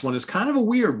last one is kind of a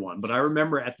weird one, but I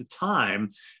remember at the time,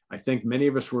 I think many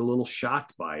of us were a little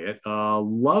shocked by it.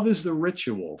 Love is the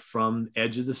Ritual from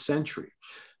Edge of the Century.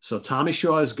 So Tommy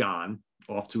Shaw is gone,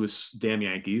 off to his damn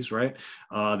Yankees, right?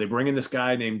 They bring in this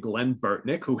guy named Glenn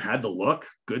Burtnick, who had the look,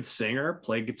 good singer,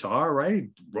 played guitar, right?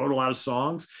 Wrote a lot of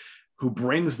songs, who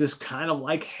brings this kind of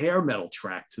like hair metal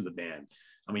track to the band.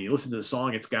 I mean, you listen to the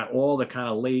song, it's got all the kind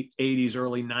of late 80s,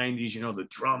 early 90s, the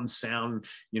drums sound,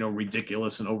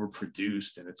 ridiculous and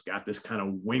overproduced. And it's got this kind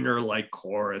of winger-like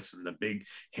chorus and the big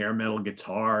hair metal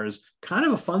guitars. Kind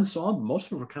of a fun song, but most of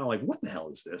them were kind of like, what the hell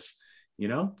is this?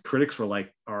 Critics were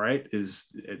like, all right, is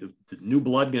the new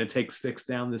blood going to take Styx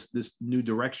down this new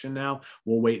direction now?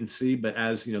 We'll wait and see. But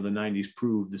as the 90s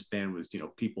proved, this band was,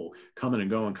 people coming and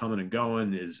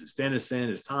going. Is Dennis in?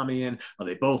 Is Tommy in? Are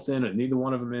they both in? Are neither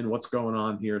one of them in? What's going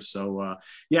on here? So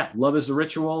yeah, Love is the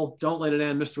Ritual, Don't Let It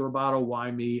End, Mr. Roboto,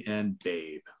 Why Me, and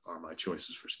Babe are my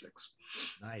choices for Styx.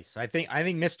 Nice. I think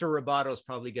Mr. Roboto is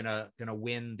probably gonna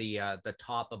win the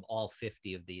top of all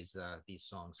 50 of these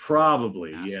songs.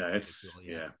 Probably, yeah.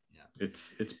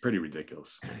 It's pretty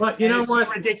ridiculous. But you know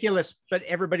what? Ridiculous, but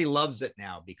everybody loves it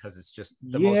now because it's just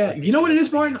the most. Yeah, you know what it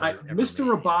is, Martin? Mr.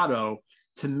 Made. Roboto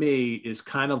to me is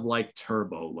kind of like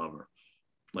Turbo Lover.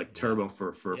 Like Turbo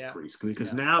for Priest,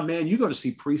 because now, man, you go to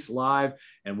see Priest live,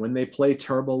 and when they play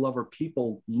Turbo Lover,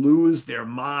 people lose their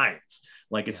minds.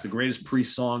 Like it's the greatest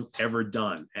Priest song ever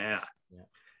done.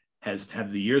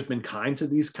 Have the years been kind to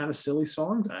these kind of silly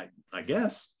songs? I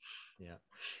guess.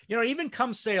 Yeah. Even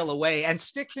Come Sail Away and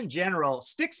Styx in general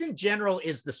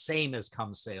is the same as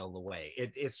Come Sail Away.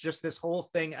 It's just this whole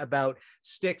thing about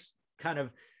Styx, kind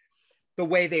of the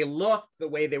way they look, the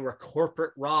way they were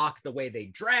corporate rock, the way they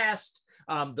dressed.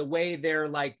 The way they're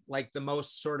like the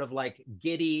most sort of like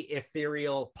giddy,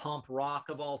 ethereal pump rock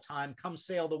of all time. Come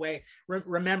Sail the Way.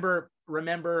 Remember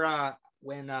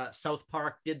when South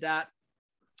Park did that?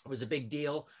 It was a big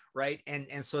deal, right?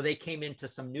 And so they came into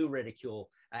some new ridicule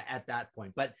at that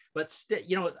point. But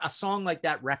a song like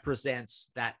that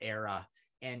represents that era.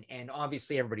 And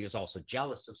obviously everybody was also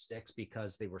jealous of Styx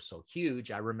because they were so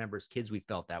huge. I remember as kids, we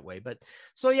felt that way. But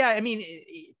so, yeah, I mean,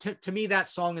 to me, that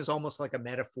song is almost like a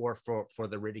metaphor for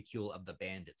the ridicule of the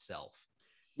band itself.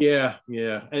 Yeah.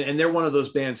 And they're one of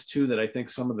those bands too, that I think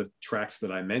some of the tracks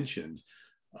that I mentioned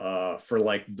for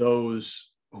like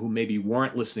those who maybe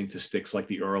weren't listening to Styx, like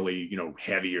the early,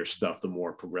 heavier stuff, the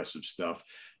more progressive stuff,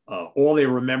 all they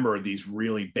remember are these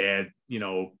really bad,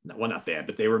 not bad,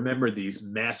 but they remember these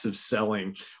massive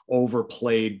selling,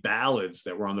 overplayed ballads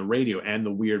that were on the radio and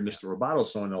the weird Mr. Roboto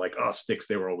song. They're like, oh, Styx,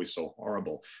 they were always so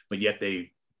horrible. But yet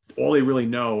they all they really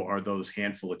know are those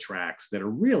handful of tracks that are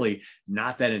really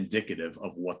not that indicative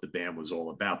of what the band was all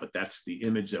about, but that's the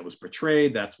image that was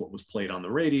portrayed. That's what was played on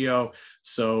the radio.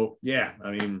 So yeah,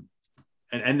 I mean,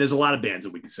 and there's a lot of bands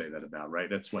that we can say that about, right?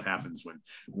 That's what happens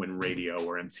when radio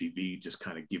or MTV just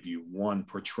kind of give you one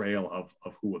portrayal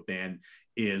of who a band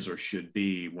is or should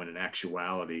be, when in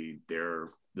actuality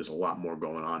there's a lot more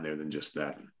going on there than just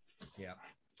that. Yeah.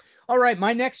 All right,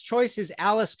 my next choice is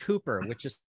Alice Cooper, which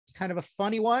is kind of a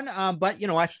funny one, but you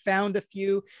know, I found a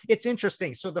few. It's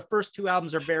interesting. So the first two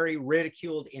albums are very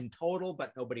ridiculed in total,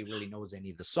 but nobody really knows any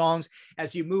of the songs.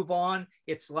 As you move on,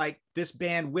 it's like this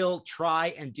band will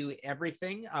try and do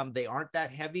everything. They aren't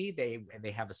that heavy.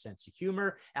 They have a sense of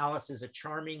humor. Alice is a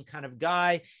charming kind of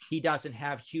guy. He doesn't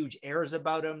have huge airs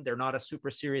about him. They're not a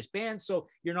super serious band, so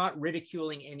you're not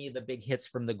ridiculing any of the big hits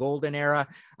from the golden era.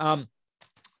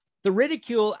 The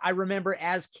ridicule, I remember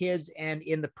as kids and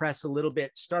in the press a little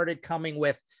bit, started coming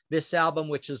with this album,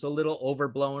 which is a little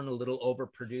overblown, a little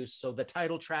overproduced. So the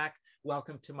title track,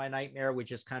 Welcome to My Nightmare,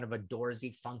 which is kind of a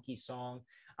Doorsy, funky song.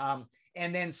 And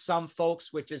then Some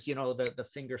Folks, which is, you know, the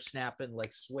finger snapping,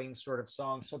 like swing sort of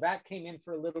song. So that came in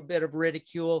for a little bit of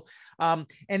ridicule. And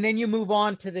then you move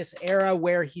on to this era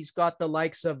where he's got the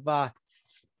likes of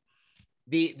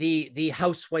the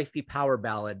housewifey power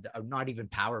ballad, not even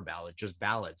power ballad, just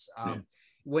ballads.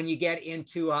 When you get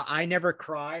into I Never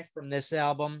Cry from this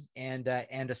album, and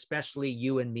especially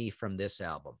You and Me from this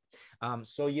album.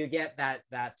 So you get that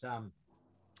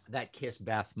Kiss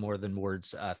Beth more than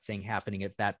words thing happening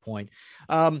at that point.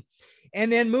 And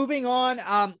then moving on,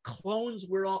 Clones,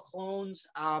 We're All Clones,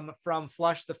 from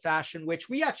Flush the Fashion, which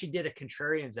we actually did a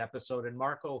Contrarians episode, and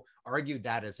Marco argued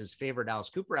that as his favorite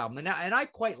Alice Cooper album. And I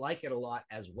quite like it a lot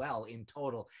as well in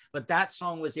total. But that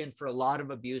song was in for a lot of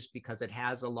abuse because it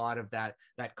has a lot of that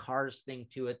Cars thing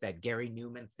to it, that Gary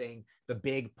Newman thing, the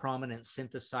big prominent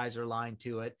synthesizer line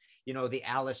to it. You know, the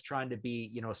Alice trying to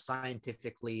be, you know,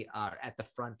 scientifically at the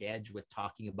front edge with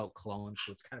talking about clones.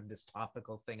 So it's kind of this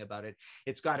topical thing about it.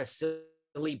 It's got a silly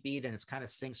beat and it's kind of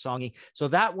sing-songy. So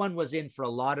that one was in for a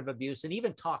lot of abuse. And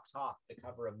even Talk Talk, the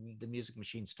cover of the Music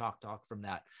Machines' Talk Talk from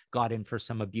that, got in for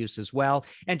some abuse as well.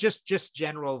 And just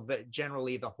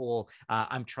generally the whole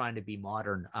I'm trying to be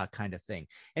modern kind of thing.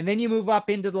 And then you move up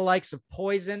into the likes of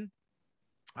Poison.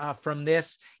 From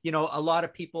this, you know, a lot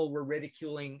of people were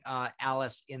ridiculing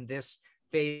Alice in this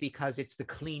phase because it's the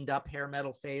cleaned up hair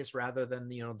metal phase rather than,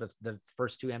 you know, the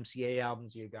first two MCA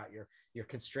albums. You got your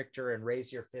Constrictor and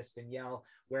Raise Your Fist and Yell,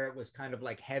 where it was kind of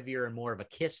like heavier and more of a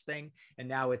Kiss thing. And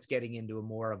now it's getting into a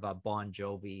more of a Bon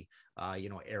Jovi, you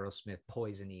know, Aerosmith,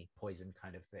 Poison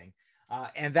kind of thing.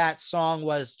 And that song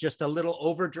was just a little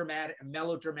over dramatic,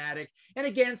 melodramatic. And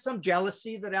again, some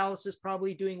jealousy that Alice is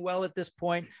probably doing well at this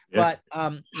point, yeah.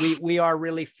 But we are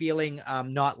really feeling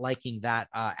not liking that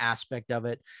aspect of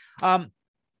it.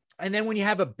 And then when you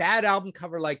have a bad album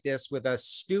cover like this with a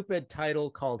stupid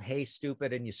title called Hey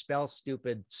Stupid, and you spell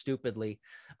stupid stupidly,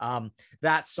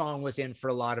 that song was in for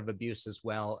a lot of abuse as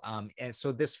well. And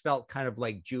so this felt kind of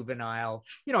like juvenile.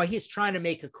 You know, he's trying to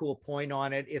make a cool point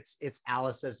on it. It's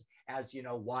Alice as you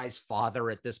know, wise father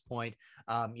at this point,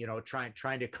 you know, trying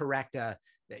to correct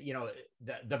you know,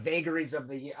 the vagaries of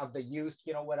the youth.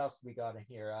 You know, what else we got in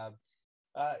here?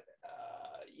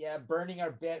 Yeah, Burning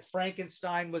Our Bed.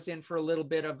 Frankenstein was in for a little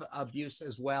bit of abuse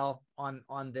as well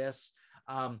on this.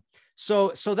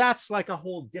 So that's like a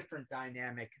whole different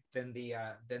dynamic than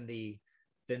the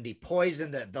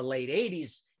Poison, the late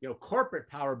 80s, you know, corporate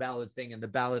power ballad thing and the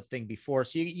ballad thing before.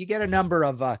 So you get a number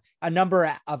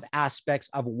of aspects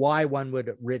of why one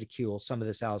would ridicule some of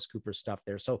this Alice Cooper stuff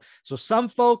there. So Some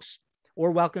Folks, or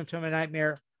Welcome to My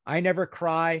Nightmare, I Never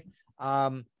Cry,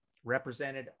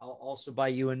 represented also by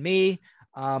You and Me,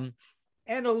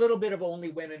 and a little bit of Only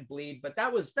Women Bleed, but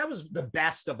that was the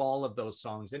best of all of those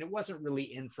songs, and it wasn't really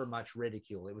in for much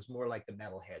ridicule. It was more like the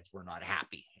metalheads were not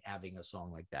happy having a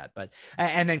song like that. But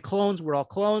and then Clones, We're All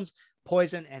Clones,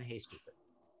 Poison, and Hey Stupid.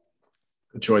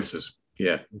 Good choices.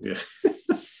 Yeah.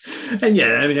 And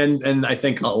yeah, I mean, and I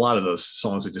think a lot of those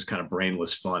songs are just kind of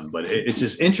brainless fun, but it's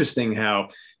just interesting how,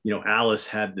 you know, Alice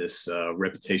had this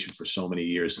reputation for so many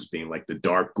years as being like the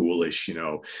dark, ghoulish, you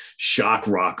know, shock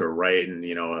rocker, right? And,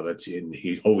 you know,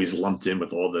 he always lumped in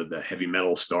with all the heavy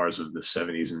metal stars of the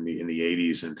 70s and in the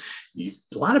 80s. And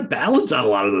a lot of ballads on a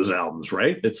lot of those albums,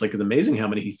 right? It's like, it's amazing how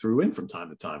many he threw in from time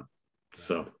to time.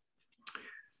 So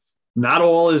not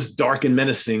all as dark and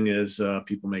menacing as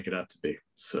people make it out to be.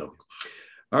 So,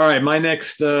 all right, my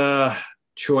next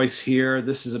choice here,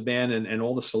 this is a band, and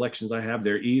all the selections I have,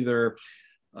 they're either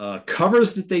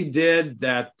covers that they did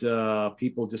that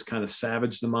people just kind of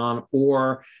savaged them on,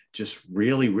 or just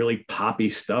really, really poppy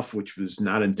stuff, which was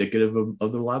not indicative of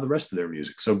a lot of the rest of their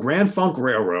music. So Grand Funk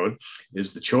Railroad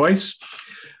is the choice.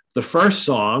 The first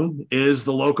song is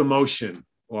The Locomotion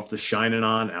off the Shining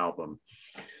On album.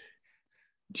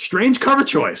 Strange cover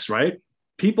choice, right?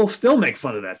 People still make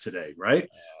fun of that today, right?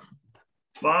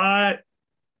 But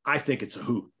I think it's a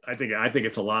hoot. I think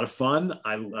it's a lot of fun.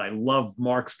 I love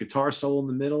Mark's guitar solo in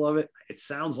the middle of it. It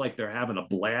sounds like they're having a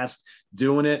blast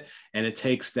doing it, and it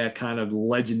takes that kind of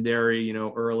legendary,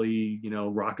 early,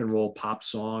 rock and roll pop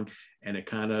song, and it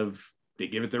kind of, they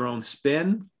give it their own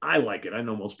spin. I like it. I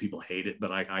know most people hate it,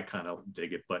 but I kind of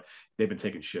dig it. But they've been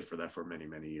taking shit for that for many,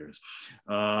 many years.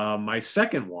 My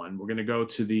second one, we're going to go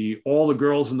to the All the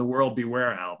Girls in the World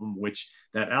Beware album, which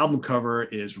that album cover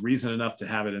is reason enough to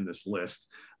have it in this list.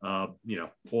 All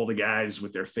the guys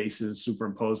with their faces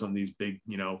superimposed on these big,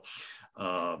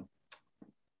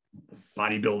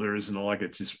 bodybuilders and all that.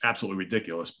 It's just absolutely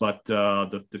ridiculous. But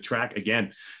the track,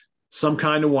 again, Some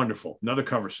Kind of Wonderful, another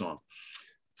cover song.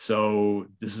 So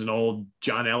this is an old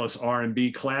John Ellis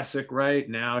R&B classic, right?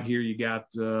 Now here you got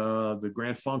the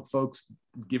Grand Funk folks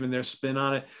giving their spin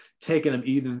on it, taking them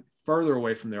even further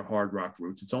away from their hard rock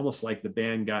roots. It's almost like the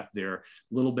band got their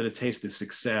little bit of taste of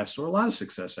success, or a lot of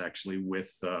success actually,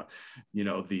 with the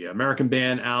American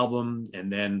Band album,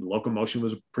 and then Locomotion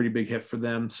was a pretty big hit for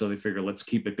them. So they figure, let's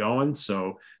keep it going.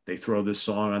 So they throw this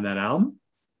song on that album.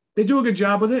 They do a good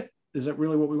job with it. Is that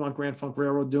really what we want Grand Funk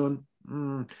Railroad doing?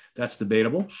 That's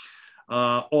debatable.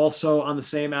 Also on the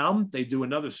same album, they do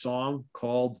another song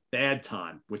called Bad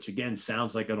Time, which again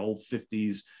sounds like an old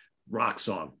 50s rock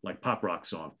song, like pop rock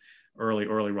song, early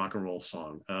rock and roll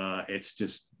song. It's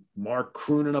just Mark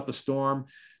crooning up a storm.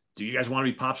 Do you guys want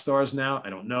to be pop stars now? I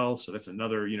don't know. So that's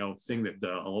another, thing that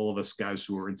all of us guys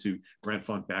who were into Grand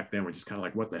Funk back then were just kind of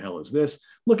like, what the hell is this?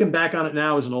 Looking back on it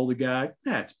now as an older guy,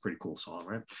 it's a pretty cool song,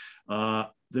 right?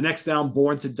 The next album,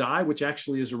 Born to Die, which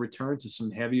actually is a return to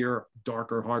some heavier,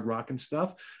 darker, hard rock and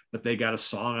stuff, but they got a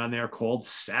song on there called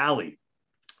Sally,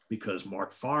 because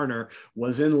Mark Farner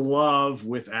was in love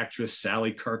with actress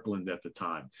Sally Kirkland at the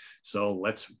time. So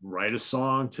let's write a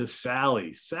song to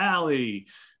Sally. Sally,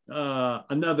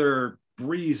 another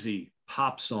breezy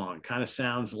pop song. Kind of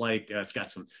sounds like it's got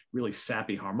some really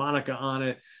sappy harmonica on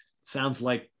it. Sounds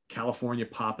like California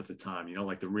pop at the time,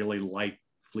 like the really light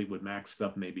Fleetwood Mac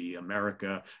stuff, maybe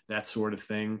America, that sort of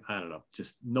thing. I don't know,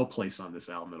 just no place on this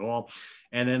album at all.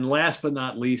 And then last but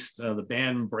not least, the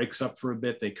band breaks up for a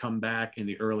bit. They come back in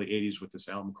the early 80s with this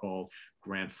album called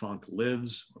Grand Funk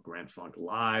Lives, or Grand Funk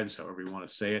Lives, however you want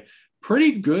to say it.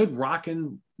 Pretty good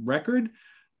rockin' record.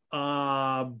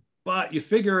 But you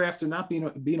figure after not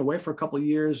being away for a couple of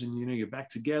years, and you're back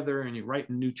together and you're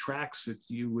writing new tracks, that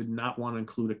you would not want to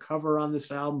include a cover on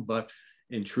this album. But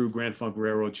in true Grand Funk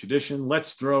Railroad tradition,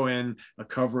 let's throw in a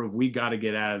cover of We Gotta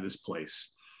Get Out of This Place.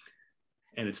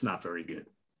 And it's not very good.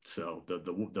 So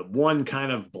the one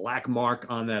kind of black mark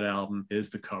on that album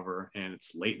is the cover, and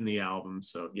it's late in the album.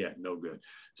 So yeah, no good.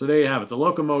 So there you have it. The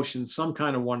Locomotion, Some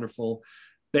Kind of Wonderful,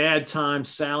 Bad Time,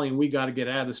 Sally, and We Gotta Get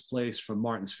Out of This Place from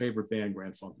Martin's favorite band,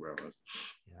 Grand Funk Railroad.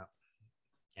 Yeah.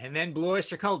 And then Blue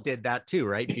Oyster Cult did that too,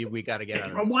 right? We Gotta Get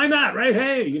Out of This Place. Why not, right?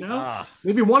 Hey,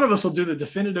 maybe one of us will do the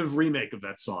definitive remake of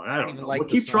that song. I don't know. We'll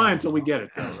keep trying until we get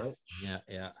it though, right?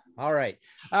 Yeah. All right.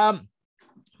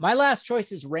 My last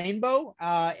choice is Rainbow,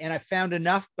 and I found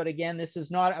enough. But again, this is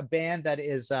not a band that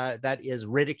is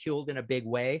ridiculed in a big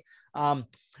way.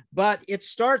 But it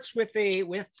starts with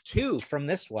two from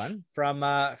this one,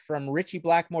 from Ritchie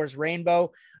Blackmore's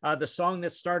Rainbow, the song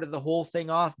that started the whole thing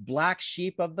off, Black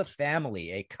Sheep of the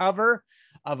Family, a cover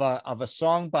of a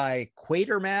song by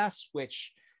Quatermass,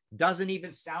 which doesn't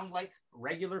even sound like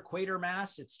regular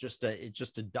Quatermass. It's just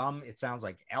a dumb, it sounds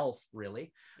like Elf,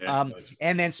 really. Yeah,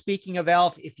 and then speaking of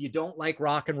Elf, if you don't like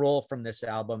rock and roll from this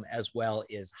album as well,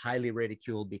 is highly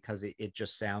ridiculed, because it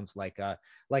just sounds like a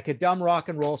dumb rock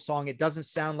and roll song. It doesn't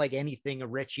sound like anything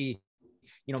of Ritchie,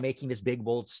 making this big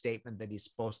bold statement that he's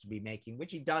supposed to be making,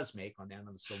 which he does make on Down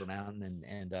on the Silver Mountain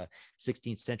and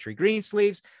 16th Century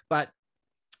Greensleeves. But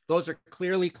those are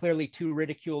clearly two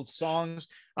ridiculed songs.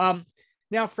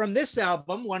 Now, from this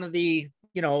album, one of the,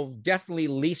 definitely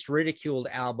least ridiculed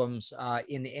albums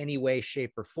in any way,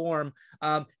 shape, or form,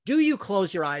 Do You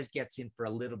Close Your Eyes gets in for a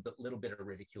little bit of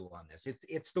ridicule on this.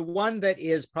 It's the one that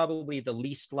is probably the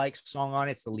least liked song on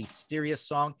it. It's the least serious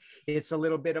song. It's a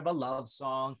little bit of a love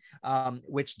song,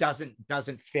 which doesn't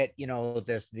fit,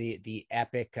 the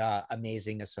epic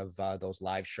amazingness of those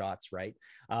live shots, right?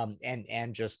 And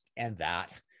that.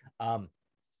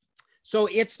 So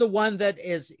it's the one that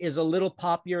is a little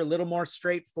poppier, a little more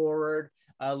straightforward.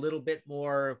 a little bit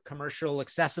more commercial,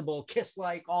 accessible,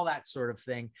 Kiss-like, all that sort of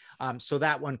thing. So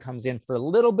that one comes in for a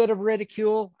little bit of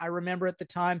ridicule, I remember at the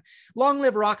time. Long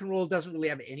Live Rock and Roll doesn't really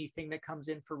have anything that comes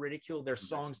in for ridicule. There's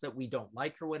songs that we don't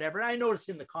like or whatever. And I noticed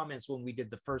in the comments when we did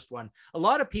the first one, a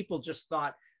lot of people just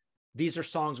thought, these are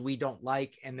songs we don't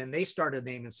like. And then they started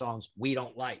naming songs they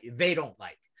don't like,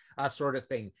 sort of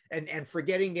thing. And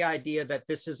forgetting the idea that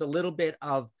this is a little bit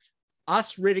of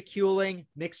us ridiculing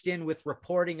mixed in with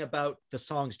reporting about the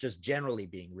songs just generally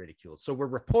being ridiculed. So we're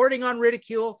reporting on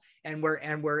ridicule, and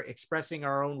we're expressing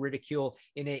our own ridicule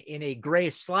in a gray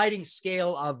sliding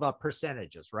scale of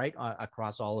percentages, right?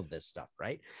 Across all of this stuff,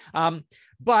 right?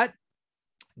 But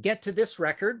get to this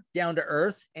record, Down to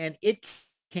Earth, and it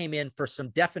came in for some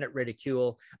definite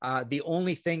ridicule. The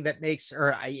only thing that makes,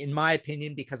 or in my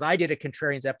opinion, because I did a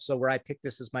Contrarians episode where I picked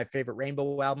this as my favorite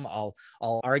Rainbow album, I'll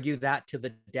argue that to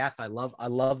the death. I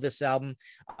love this album.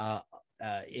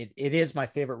 It is my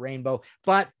favorite Rainbow,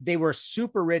 but they were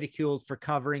super ridiculed for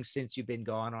covering Since You've Been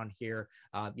Gone on here,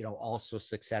 also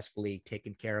successfully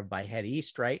taken care of by Head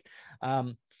East, right?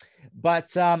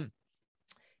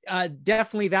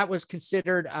 Definitely that was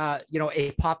considered,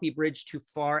 a poppy bridge too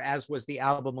far, as was the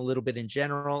album a little bit in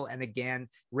general. And again,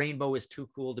 Rainbow is too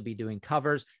cool to be doing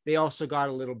covers. They also got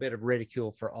a little bit of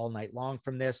ridicule for All Night Long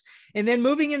from this. And then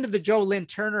moving into the Joe Lynn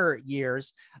Turner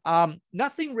years,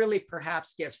 nothing really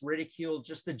perhaps gets ridiculed.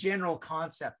 Just the general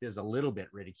concept is a little bit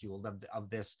ridiculed of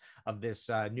this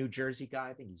New Jersey guy.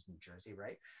 I think he's New Jersey,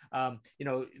 right?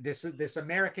 This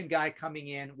American guy coming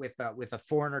in with a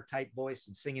foreigner type voice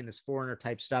and singing this foreigner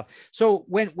type stuff. So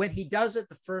when he does it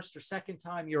the first or second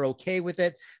time, you're okay with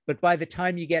it. But by the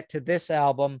time you get to this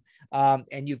album,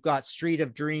 and you've got Street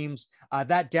of Dreams,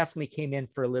 that definitely came in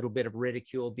for a little bit of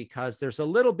ridicule, because there's a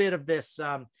little bit of this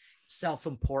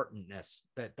self-importantness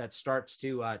that starts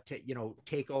to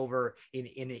take over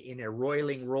in a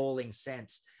rolling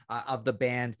sense of the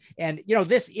band. And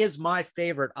this is my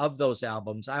favorite of those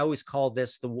albums. I always call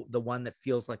this the one that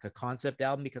feels like a concept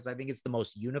album, because I think it's the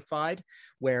most unified,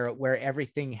 where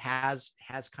everything has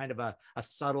kind of a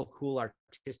subtle, cool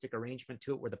artistic arrangement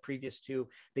to it, where the previous two,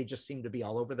 they just seem to be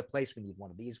all over the place. We need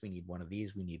one of these, we need one of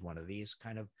these, we need one of these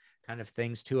kind of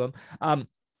things to them.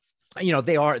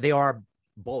 They are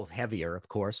both heavier, of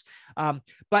course.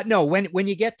 But no, when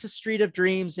you get to Street of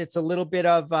Dreams, it's a little bit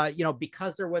of,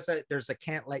 because there's a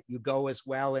Can't Let You Go as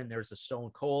well, and there's a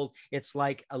Stone Cold, it's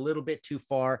like a little bit too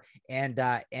far. And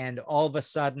all of a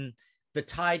sudden, the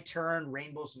tide turned.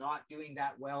 Rainbow's not doing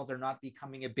that well. They're not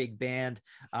becoming a big band.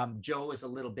 Joe is a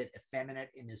little bit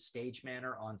effeminate in his stage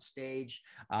manner on stage.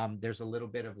 There's a little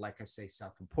bit of, like I say,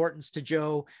 self-importance to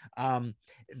Joe,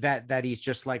 that he's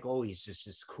just like, oh, he's just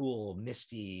this cool,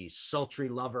 misty, sultry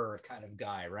lover kind of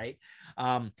guy, right?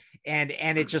 And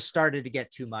it just started to get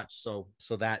too much. So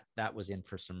that was in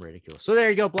for some ridicule. So there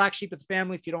you go, Black Sheep of the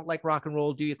Family. If you don't like rock and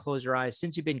roll, do you close your eyes?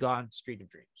 Since You've Been Gone, Street of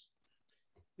Dreams.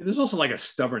 There's also like a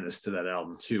stubbornness to that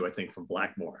album too, I think, from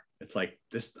Blackmore. It's like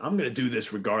this, I'm going to do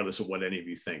this regardless of what any of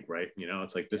you think, right?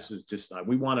 It's like, this is just,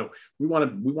 we want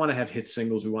to have hit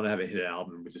singles. We want to have a hit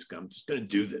album. I'm just going to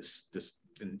do this,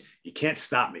 and you can't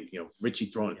stop me. Richie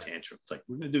throwing a tantrum. It's like,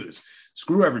 we're going to do this.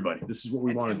 Screw everybody. This is what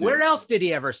we want to do. Where else did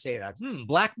he ever say that?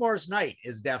 Blackmore's Night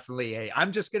is definitely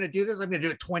I'm just going to do this. I'm going to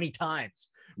do it 20 times.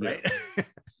 Right.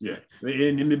 Yeah.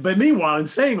 But meanwhile, in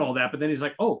saying all that, but then he's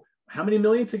like, oh, how many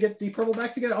million to get Deep Purple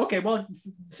back together? Okay, well,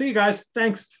 see you guys.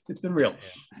 Thanks. It's been real.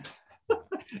 Yeah.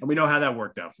 And we know how that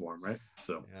worked out for him, right?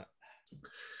 So,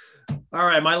 yeah. All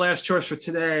right, my last choice for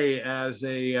today, as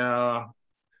in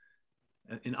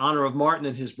honor of Martin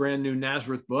and his brand new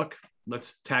Nazareth book,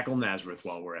 let's tackle Nazareth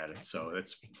while we're at it. So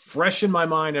it's fresh in my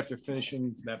mind after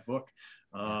finishing that book.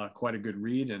 Quite a good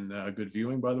read and a good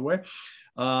viewing, by the way.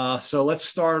 So let's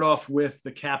start off with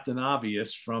the Captain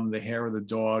Obvious from the Hair of the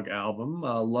Dog album,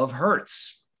 Love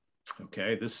Hurts.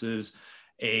 Okay, this is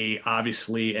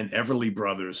obviously an Everly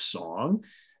Brothers song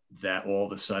that all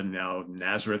of a sudden now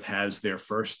Nazareth has their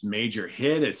first major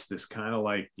hit. It's this kind of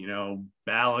like,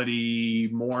 ballady,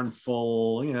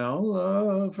 mournful,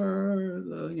 love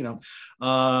her,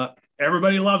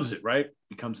 everybody loves it, right?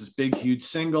 Becomes this big, huge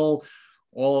single.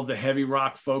 All of the heavy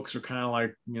rock folks are kind of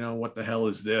like, what the hell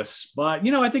is this? But,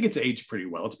 I think it's aged pretty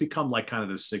well. It's become like kind of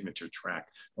the signature track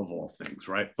of all things,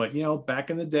 right? But, back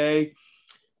in the day,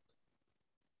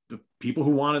 the people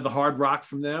who wanted the hard rock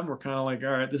from them were kind of like, all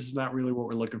right, this is not really what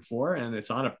we're looking for. And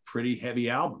it's on a pretty heavy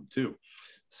album too.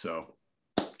 So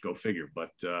go figure.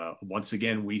 But once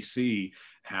again, we see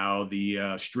how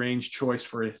the strange choice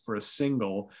for a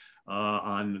single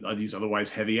on these otherwise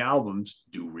heavy albums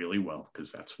do really well,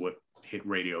 because that's what hit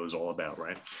radio is all about,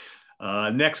 right?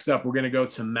 Next up, we're going to go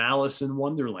to Malice in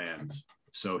Wonderland.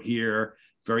 So here,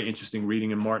 very interesting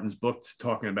reading in Martin's book,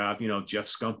 talking about, Jeff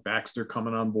Skunk Baxter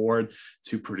coming on board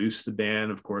to produce the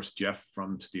band. Of course, Jeff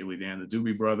from Steely Dan, the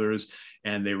Doobie Brothers,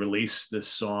 and they released this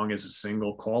song as a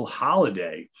single called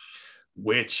Holiday,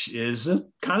 which is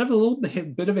kind of a little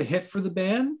bit of a hit for the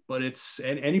band, but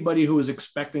and anybody who was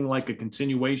expecting like a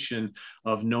continuation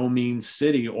of No Mean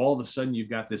City, all of a sudden you've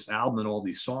got this album and all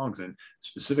these songs, and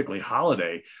specifically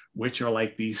Holiday, which are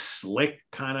like these slick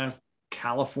kind of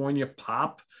California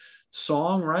pop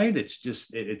song, right? It's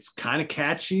just it's kind of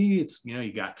catchy. It's,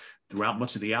 you got throughout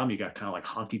much of the album, you got kind of like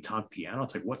honky tonk piano.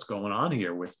 It's like, what's going on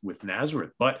here with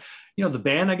Nazareth? But the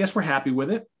band, I guess we're happy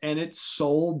with it, and it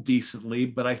sold decently.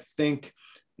 But I think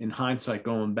in hindsight,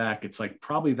 going back, it's like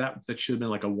probably that should have been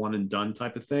like a one and done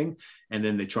type of thing. And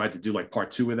then they tried to do like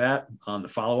part 2 of that on the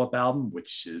follow-up album,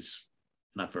 which is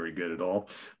not very good at all.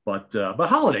 But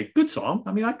Holiday, good song.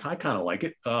 I mean, I kind of like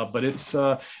it, but it's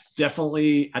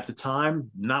definitely at the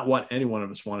time not what any one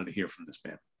of us wanted to hear from this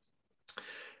band.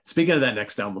 Speaking of that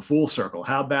next album, The Fool Circle,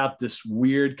 how about this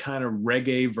weird kind of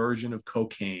reggae version of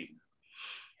Cocaine?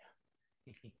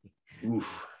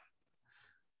 Oof.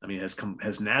 I mean,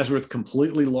 has Nazareth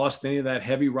completely lost any of that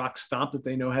heavy rock stomp that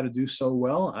they know how to do so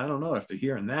well? I don't know. After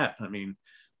hearing that, I mean,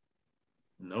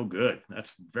 no good.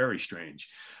 That's very strange.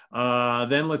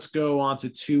 Then let's go on to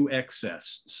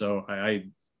 2XS. So I've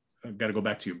got to go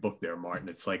back to your book there, Martin.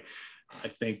 It's like, I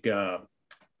think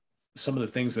some of the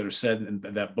things that are said in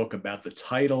that book about the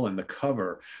title and the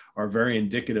cover are very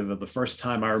indicative of the first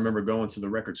time I remember going to the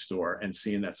record store and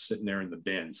seeing that sitting there in the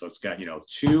bin. So it's got,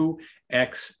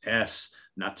 2XS,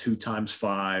 not 2 times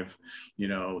 5,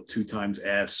 2 times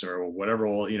S or whatever,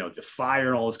 all, the fire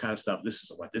and all this kind of stuff. This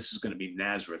is going to be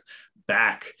Nazareth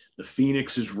back. The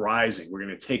Phoenix is rising. We're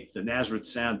going to take the Nazareth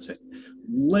sound to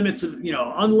limits of,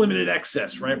 unlimited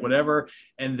excess, right? Whatever.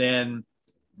 And then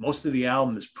most of the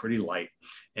album is pretty light.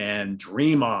 And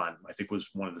Dream On, I think, was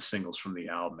one of the singles from the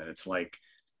album. And it's like,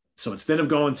 so instead of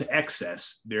going to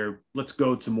excess, let's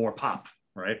go to more pop,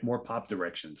 right? More pop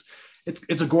directions.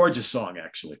 It's a gorgeous song,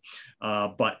 actually.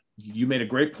 But you made a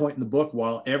great point in the book.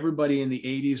 While everybody in the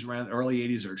 80s, around the early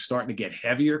 80s, are starting to get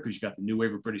heavier because you got the new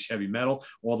wave of British heavy metal,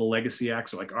 all the legacy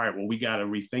acts are like, all right, well, we got to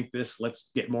rethink this.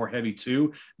 Let's get more heavy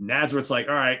too. Nazareth's like,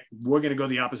 all right, we're going to go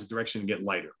the opposite direction and get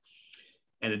lighter.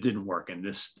 And it didn't work. And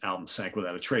this album sank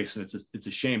without a trace. And it's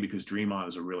a shame, because Dream On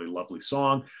is a really lovely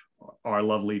song. Our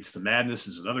Love Leads to Madness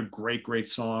is another great, great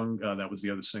song. That was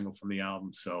the other single from the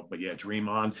album. So, but yeah, Dream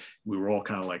On, we were all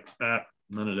kind of like,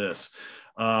 none of this.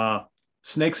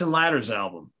 Snakes and Ladders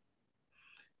album,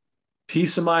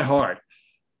 Piece of My Heart.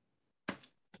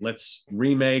 Let's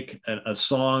remake a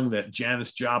song that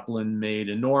Janis Joplin made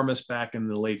enormous back in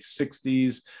the late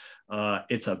 60s.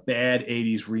 It's a bad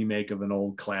 80s remake of an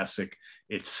old classic.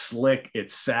 It's slick,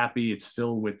 it's sappy, it's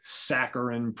filled with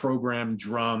saccharine programmed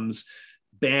drums.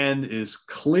 Band is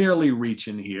clearly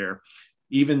reaching here.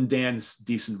 Even Dan's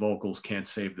decent vocals can't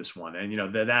save this one.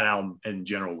 And, that album in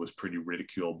general was pretty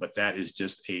ridiculed, but that is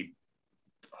just a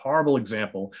horrible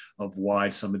example of why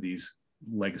some of these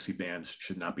legacy bands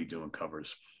should not be doing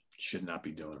covers, should not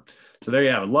be doing them. So there you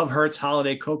have it. Love Hurts,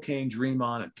 Holiday, Cocaine, Dream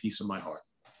On, and Piece of My Heart.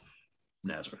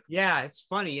 Nazareth. Yeah, it's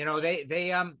funny.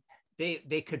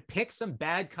 They could pick some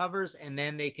bad covers and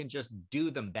then they can just do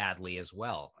them badly as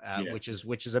well, which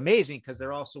is amazing, because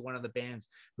they're also one of the bands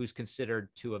who's considered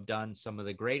to have done some of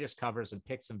the greatest covers and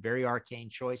picked some very arcane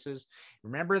choices.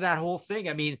 Remember that whole thing?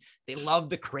 I mean, they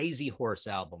loved the Crazy Horse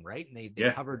album, right? And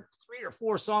they covered 3 or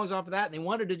 4 songs off of that, and they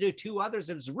wanted to do 2 others.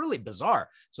 It was really bizarre.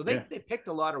 So they picked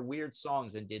a lot of weird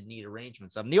songs and did neat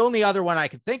arrangements of them. The only other one I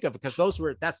could think of, because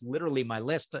that's literally my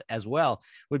list as well,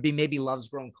 would be maybe Love's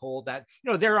Grown Cold. That,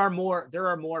 there are more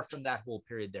from that whole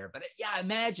period there. But yeah,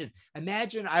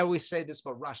 imagine, I always say this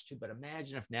about Rush too, but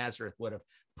imagine if Nazareth would have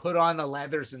put on the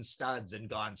leathers and studs and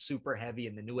gone super heavy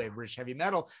in the new wave British heavy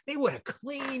metal. They would have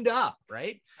cleaned up,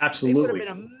 right? Absolutely. They would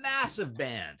have been a massive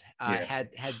band. Had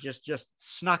just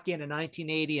snuck in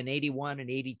 1980 and 81 and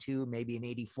 82, maybe in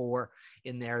 84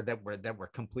 in there that were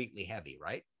completely heavy,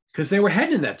 right? Because they were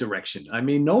heading in that direction. I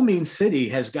mean, No Mean City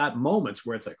has got moments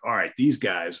where it's like, all right, these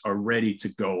guys are ready to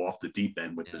go off the deep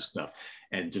end with this stuff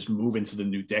and just move into the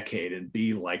new decade and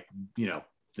be like,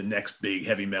 the next big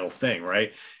heavy metal thing,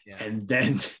 right? Yeah. And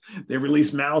then they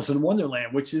released Malice in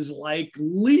Wonderland, which is like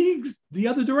leagues the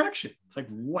other direction. It's like,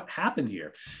 what happened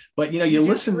here? But, you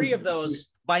listen. 3 of those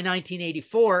by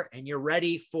 1984, and you're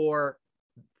ready for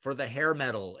the hair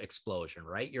metal explosion,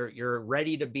 right? You're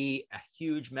ready to be a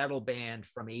huge metal band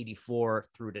from 84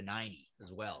 through to 90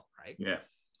 as well, right? Yeah.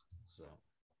 So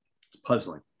it's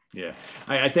puzzling. Yeah.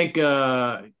 I think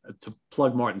to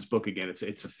plug Martin's book again,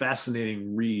 it's a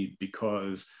fascinating read,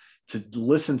 because to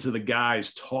listen to the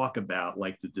guys talk about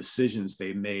like the decisions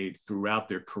they made throughout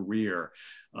their career,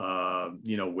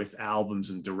 you know, with albums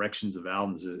and directions of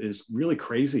albums is really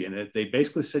crazy. And they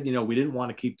basically said, you know, we didn't want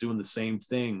to keep doing the same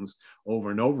things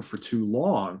over and over for too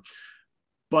long,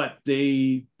 but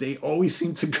they always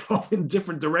seem to go in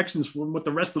different directions from what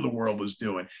the rest of the world was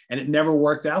doing, and it never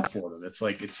worked out for them. It's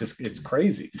like, it's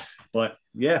crazy. But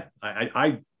yeah,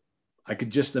 I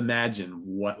could just imagine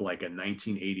what like a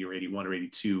 1980 or 81 or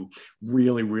 82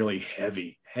 really, really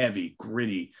heavy,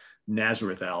 gritty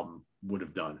Nazareth album would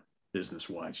have done business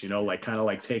wise, you know, like kind of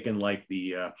like taking like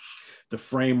the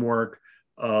framework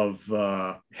of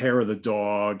Hair of the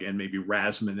Dog and maybe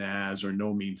Razmanaz or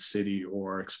No Mean City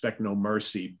or Expect No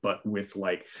Mercy, but with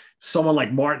like someone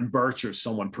like Martin Birch or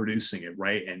someone producing it,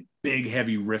 right? And big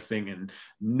heavy riffing and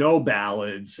no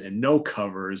ballads and no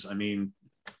covers. I mean,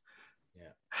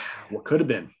 what could have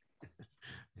been?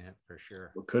 Yeah, for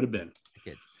sure. What could have been?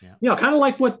 Good. Yeah. You know, kind of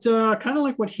like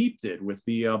what Heap did with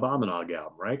the Abominog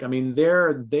album, right? I mean,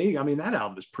 that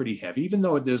album is pretty heavy, even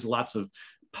though there's lots of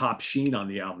pop sheen on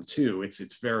the album too.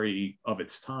 It's very of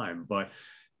its time, but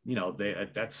you know,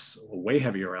 that's a way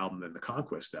heavier album than the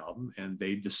Conquest album, and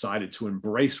they decided to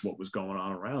embrace what was going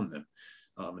on around them.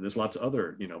 And there's lots of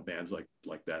other, you know, bands like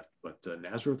that, but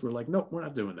Nazareth were like, nope, we're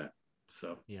not doing that.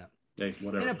 So yeah. Hey,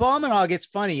 whatever. In Abominog, it's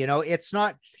funny, you know, it's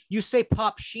not, you say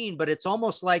pop sheen, but it's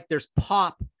almost like there's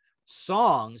pop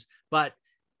songs, but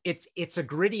it's a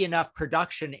gritty enough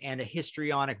production and a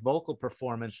histrionic vocal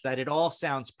performance that it all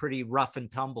sounds pretty rough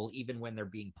and tumble, even when they're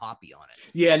being poppy on it.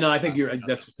 Yeah, no, I think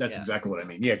that's exactly what I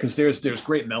mean. Yeah, because there's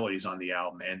great melodies on the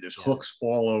album, and there's hooks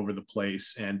all over the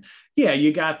place, and yeah,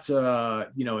 you got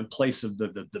you know, in place of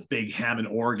the big Hammond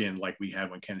organ like we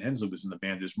had when Ken Hensley was in the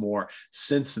band, there's more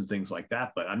synths and things like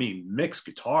that. But I mean, mixed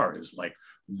guitar is like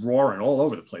roaring all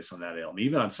over the place on that album.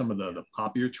 Even on some of the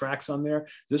poppier tracks on there,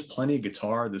 there's plenty of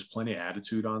guitar, there's plenty of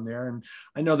attitude on there. And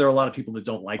I know there are a lot of people that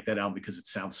don't like that album because it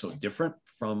sounds so different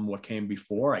from what came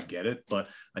before. I get it, but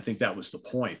I think that was the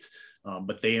point.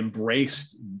 But they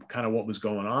embraced kind of what was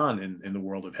going on in the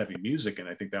world of heavy music, and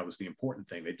I think that was the important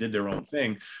thing. They did their own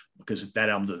thing, because that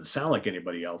album doesn't sound like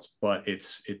anybody else, but it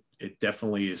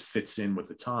definitely fits in with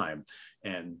the time.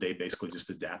 And they basically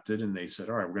just adapted, and they said,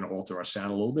 all right, we're going to alter our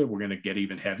sound a little bit. We're going to get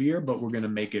even heavier, but we're going to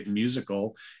make it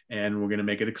musical, and we're going to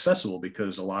make it accessible,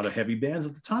 because a lot of heavy bands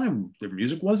at the time, their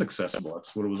music was accessible.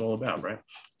 That's what it was all about, right?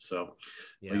 So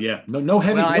yeah, no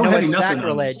heavy. Well, I know know heavy it's nothing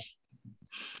sacrilege.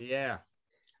 Yeah.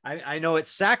 I know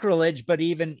it's sacrilege, but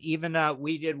even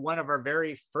we did one of our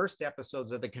very first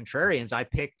episodes of the Contrarians.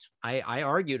 I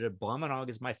argued Abominog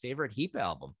is my favorite Heap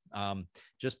album,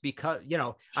 just because, you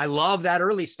know, I love that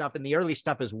early stuff, and the early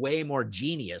stuff is way more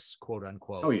genius, quote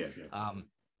unquote. Oh yeah.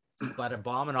 But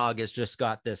Abominog has just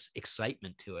got this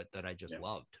excitement to it that I just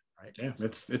loved. Right? Yeah,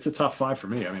 it's a top 5 for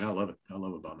me. I mean, I love it. I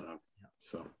love Abominog. Yeah.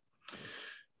 So,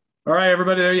 all right,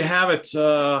 everybody, there you have it.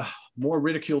 More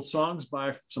ridiculed songs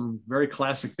by some very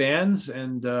classic bands.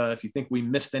 And if you think we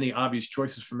missed any obvious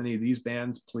choices from any of these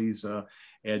bands, please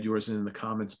add yours in the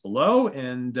comments below.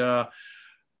 And,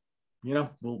 you know,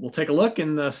 we'll take a look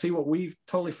and see what we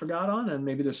totally forgot on. And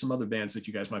maybe there's some other bands that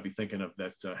you guys might be thinking of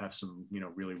that have some, you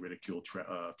know, really ridiculed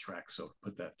tracks. So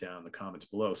put that down in the comments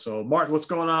below. So, Martin, what's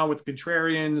going on with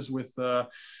Contrarians, with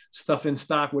stuff in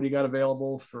stock? What do you got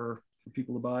available for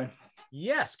people to buy?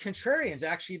 Yes, Contrarians.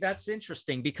 Actually, that's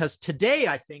interesting, because today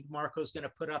I think Marco's going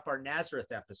to put up our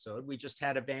Nazareth episode. We just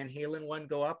had a Van Halen one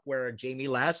go up where Jamie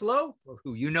Laszlo,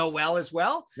 who you know well as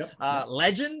well,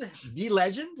 legend,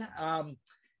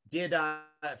 did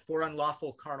For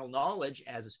Unlawful Carnal Knowledge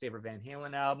as his favorite Van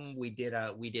Halen album. We did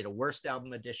a worst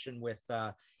album edition with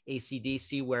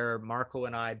AC/DC, where Marco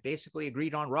and I basically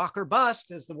agreed on Rock or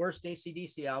Bust as the worst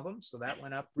AC/DC album. So that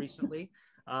went up recently.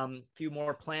 A few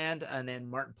more planned, and then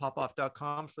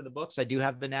martinpopoff.com for the books. I do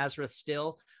have the Nazareth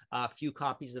still, a few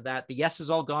copies of that. The Yes is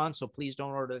all gone, so please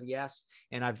don't order the Yes.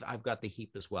 And I've got the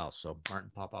Heap as well. So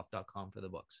martinpopoff.com for the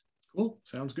books. Cool.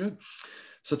 Sounds good.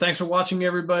 So thanks for watching,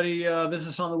 everybody. Visit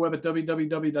us on the web at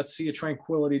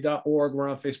www.seatranquility.org. We're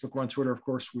on Facebook, we're on Twitter. Of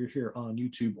course, we're here on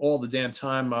YouTube all the damn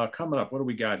time. Coming up, what do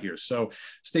we got here? So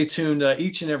stay tuned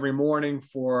each and every morning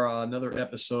for another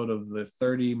episode of the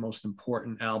 30 most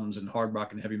important albums in hard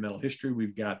rock and heavy metal history.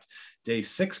 We've got day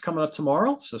 6 coming up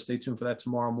tomorrow, so stay tuned for that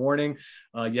tomorrow morning.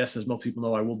 Yes, as most people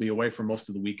know, I will be away for most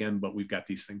of the weekend, but we've got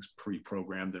these things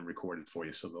pre-programmed and recorded for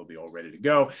you, so they'll be all ready to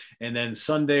go. And then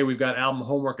Sunday, we've got album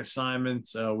homework assignments.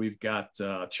 We've got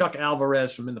Chuck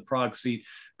Alvarez from In the Prague Seat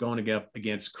going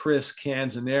against Chris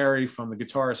Canzaneri from the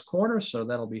Guitarist Corner, so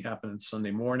that'll be happening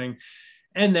Sunday morning.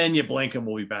 And then you blink and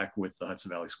we'll be back with the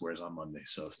Hudson Valley Squares on Monday.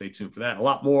 So stay tuned for that. A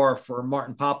lot more for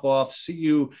Martin Popoff. See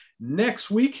you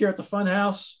next week here at the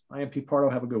Funhouse. I am Pete Pardo.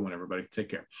 Have a good one, everybody. Take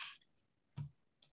care.